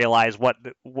everyone to realize what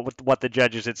the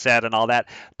judges had said and all that.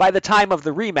 By the time of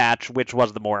the rematch, which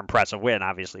was the more impressive win,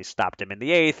 obviously stopped him in the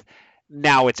 8th.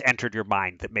 Now it's entered your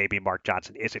mind that maybe Mark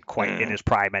Johnson isn't quite in his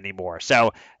prime anymore.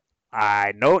 So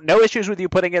no issues with you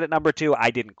putting it at number 2.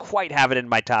 I didn't quite have it in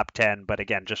my top 10, but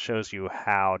again, just shows you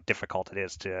how difficult it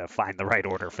is to find the right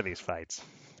order for these fights.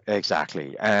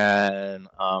 Exactly. And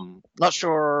not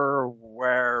sure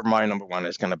where my number 1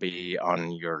 is going to be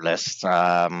on your list.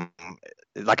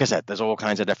 Like I said, there's all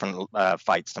kinds of different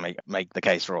fights to make the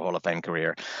case for a Hall of Fame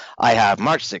career. I have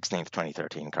March 16th,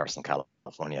 2013, Carson,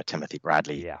 California, Timothy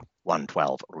Bradley,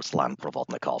 112, Ruslan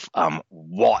Provodnikov.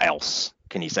 What else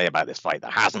can you say about this fight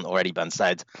that hasn't already been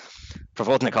said?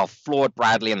 Provodnikov floored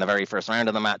Bradley in the very first round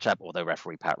of the matchup, although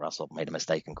referee Pat Russell made a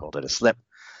mistake and called it a slip,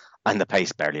 and the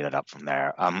pace barely let up from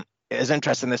there. It is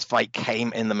interesting, this fight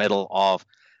came in the middle of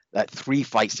that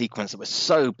 3-fight sequence that was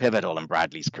so pivotal in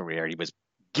Bradley's career. He was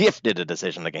gifted a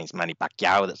decision against Manny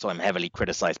Pacquiao that saw him heavily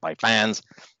criticized by fans,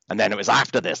 and then it was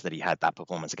after this that he had that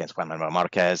performance against Juan Manuel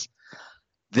Marquez.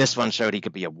 This one showed he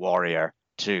could be a warrior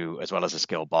too, as well as a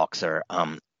skilled boxer.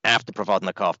 After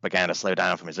Provodnikov began to slow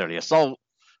down from his early assault,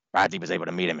 Bradley was able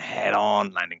to meet him head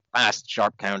on, landing fast,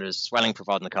 sharp counters, swelling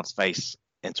Provodnikov's face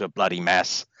into a bloody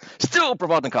mess. Still,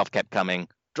 Provodnikov kept coming,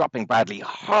 dropping Bradley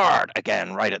hard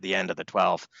again right at the end of the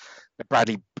 12th. But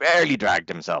Bradley barely dragged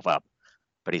himself up,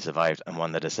 but he survived and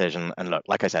won the decision. And look,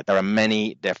 like I said, there are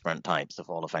many different types of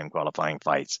Hall of Fame qualifying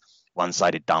fights.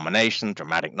 One-sided domination,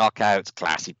 dramatic knockouts,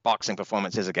 classy boxing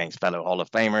performances against fellow Hall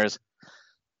of Famers.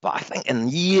 But I think in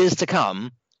years to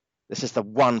come, this is the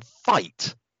one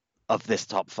fight of this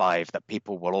top 5 that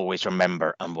people will always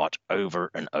remember and watch over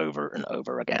and over and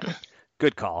over again.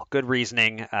 Good call. Good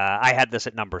reasoning. I had this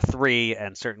at number 3,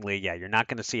 and certainly, yeah, you're not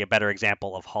going to see a better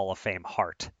example of Hall of Fame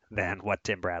heart than what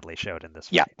Tim Bradley showed in this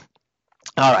fight. Yeah.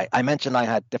 All right. I mentioned I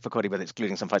had difficulty with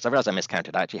excluding some fights. I realized I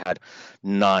miscounted. I actually had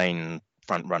 9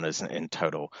 front runners in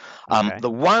total. Okay. The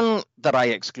one that I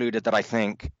excluded that I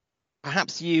think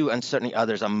perhaps you and certainly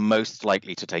others are most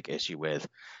likely to take issue with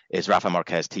is Rafa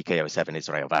Marquez TKO 7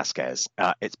 Israel Vasquez.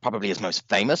 It's probably his most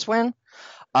famous win.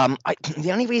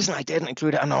 The only reason I didn't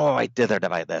include it, I know I dithered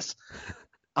about this,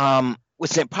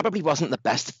 was it probably wasn't the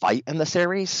best fight in the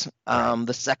series.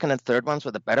 The second and third ones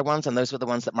were the better ones, and those were the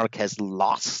ones that Marquez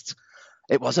lost.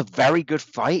 It was a very good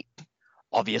fight,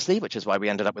 obviously, which is why we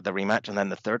ended up with the rematch. And then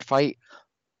the third fight,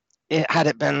 had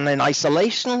it been in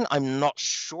isolation, I'm not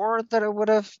sure that it would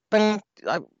have been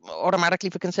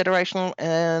automatically for consideration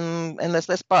in this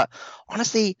list. But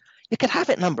honestly, you could have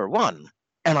it number one,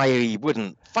 and I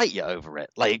wouldn't fight you over it.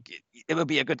 Like, it would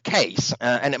be a good case,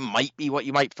 and it might be what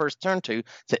you might first turn to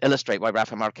illustrate why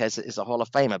Rafa Marquez is a Hall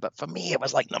of Famer. But for me, it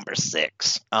was like number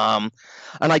 6. And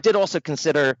I did also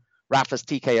consider Rafa's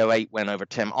TKO 8 win over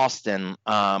Tim Austin,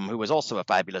 who was also a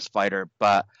fabulous fighter,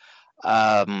 but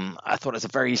I thought it was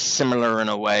very similar in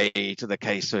a way to the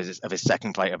case of his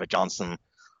second fight over Johnson,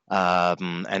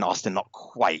 and Austin not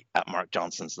quite at Mark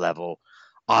Johnson's level.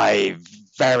 I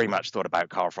very much thought about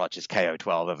Carl Froch's KO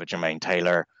 12 over Jermaine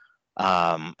Taylor.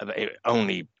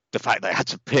 Only the fact that I had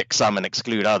to pick some and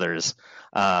exclude others.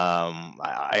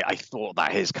 I thought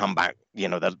that his comeback,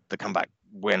 the comeback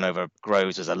win over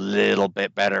Groves was a little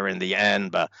bit better in the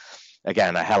end, but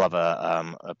again, a hell of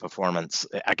a performance.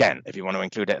 Again, if you want to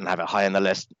include it and have it high on the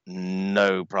list,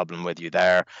 no problem with you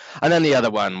there. And then the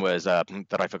other one was that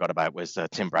I forgot about was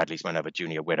Tim Bradley's win over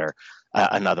Junior Witter,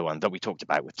 another one that we talked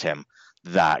about with Tim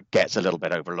that gets a little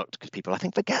bit overlooked because people, I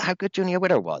think, forget how good Junior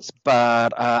Witter was.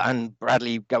 But and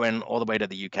Bradley going all the way to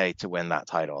the UK to win that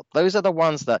title. Those are the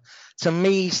ones that, to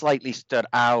me, slightly stood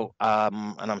out,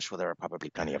 and I'm sure there are probably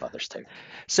plenty of others too.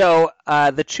 So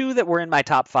the two that were in my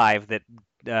top 5 that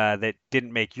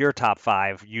didn't make your top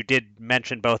 5, you did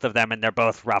mention both of them, and they're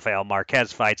both Rafael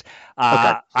Marquez fights.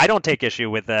 Okay. I don't take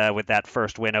issue with that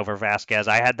first win over Vasquez.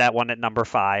 I had that one at number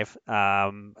 5.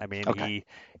 He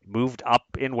moved up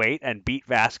in weight and beat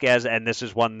Vasquez, and this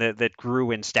is one that grew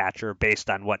in stature based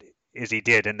on what Izzy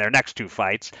did in their next 2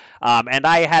 fights. And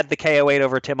I had the KO 8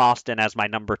 over Tim Austin as my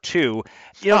number 2.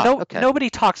 Nobody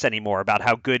talks anymore about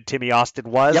how good Timmy Austin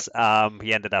was. Yep.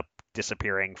 He ended up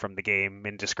disappearing from the game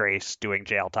in disgrace, doing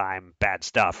jail time, bad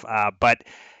stuff. But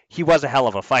he was a hell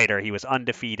of a fighter. He was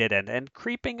undefeated and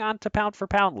creeping onto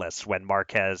pound-for-pound lists when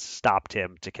Marquez stopped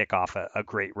him to kick off a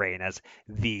great reign as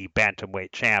the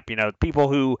bantamweight champ. People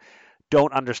who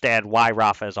don't understand why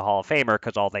Rafa is a Hall of Famer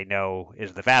because all they know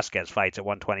is the Vasquez fights at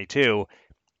 122.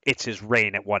 It's his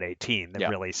reign at 118 that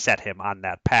really set him on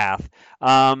that path.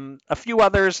 A few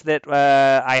others that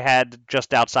I had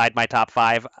just outside my top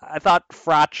 5. I thought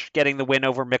Froch getting the win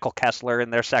over Mikkel Kessler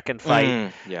in their second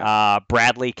fight.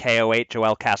 Bradley KO 8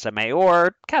 Joel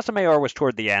Casamayor. Casamayor was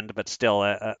toward the end, but still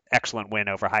an excellent win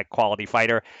over a high-quality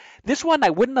fighter. This one I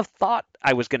wouldn't have thought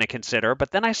I was going to consider, but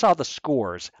then I saw the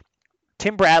scores.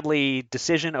 Tim Bradley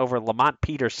decision over Lamont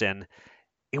Peterson.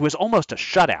 It was almost a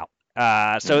shutout.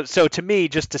 So to me,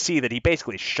 just to see that he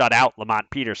basically shut out Lamont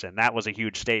Peterson, that was a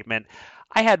huge statement.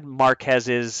 I had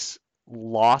Marquez's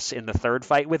loss in the third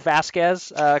fight with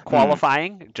Vasquez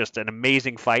qualifying. Just an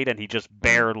amazing fight, and he just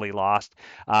barely lost.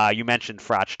 You mentioned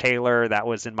Froch Taylor. That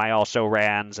was in my also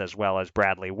rans, as well as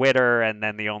Bradley Witter. And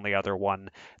then the only other one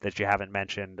that you haven't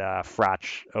mentioned, Froch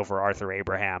over Arthur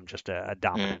Abraham, just a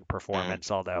dominant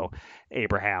performance, although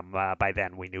Abraham, by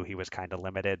then, we knew he was kind of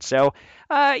limited. So,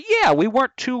 we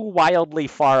weren't too wildly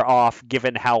far off,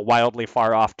 given how wildly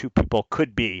far off 2 people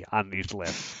could be on these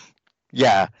lists.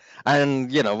 Yeah,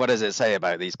 and what does it say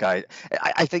about these guys?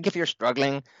 I think if you're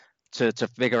struggling to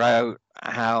figure out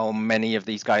how many of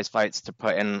these guys' fights to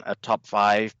put in a top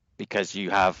 5 because you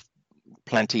have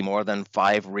plenty more than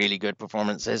 5 really good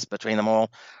performances between them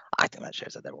all, I think that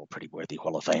shows that they're all pretty worthy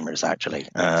Hall of Famers, actually.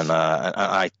 And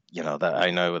I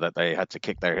know that they had to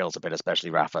kick their heels a bit, especially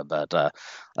Rafa, but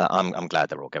I'm glad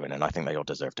they're all going in. I think they all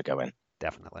deserve to go in.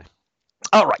 Definitely.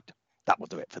 All right. That will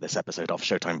do it for this episode of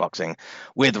Showtime Boxing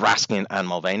with Raskin and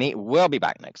Mulvaney. We'll be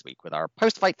back next week with our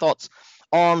post-fight thoughts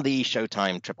on the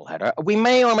Showtime triple header. We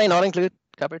may or may not include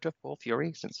coverage of Paul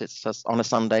Fury since it's just on a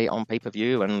Sunday on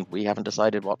pay-per-view and we haven't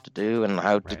decided what to do and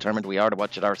how determined we are to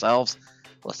watch it ourselves.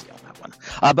 We'll see on that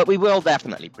one. But we will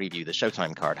definitely preview the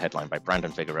Showtime card headlined by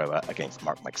Brandon Figueroa against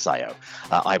Mark Magsayo.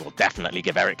 I will definitely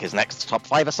give Eric his next top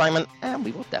 5 assignment, and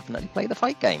we will definitely play the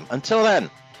fight game. Until then,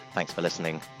 thanks for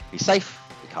listening. Be safe,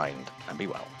 be kind, and be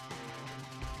well.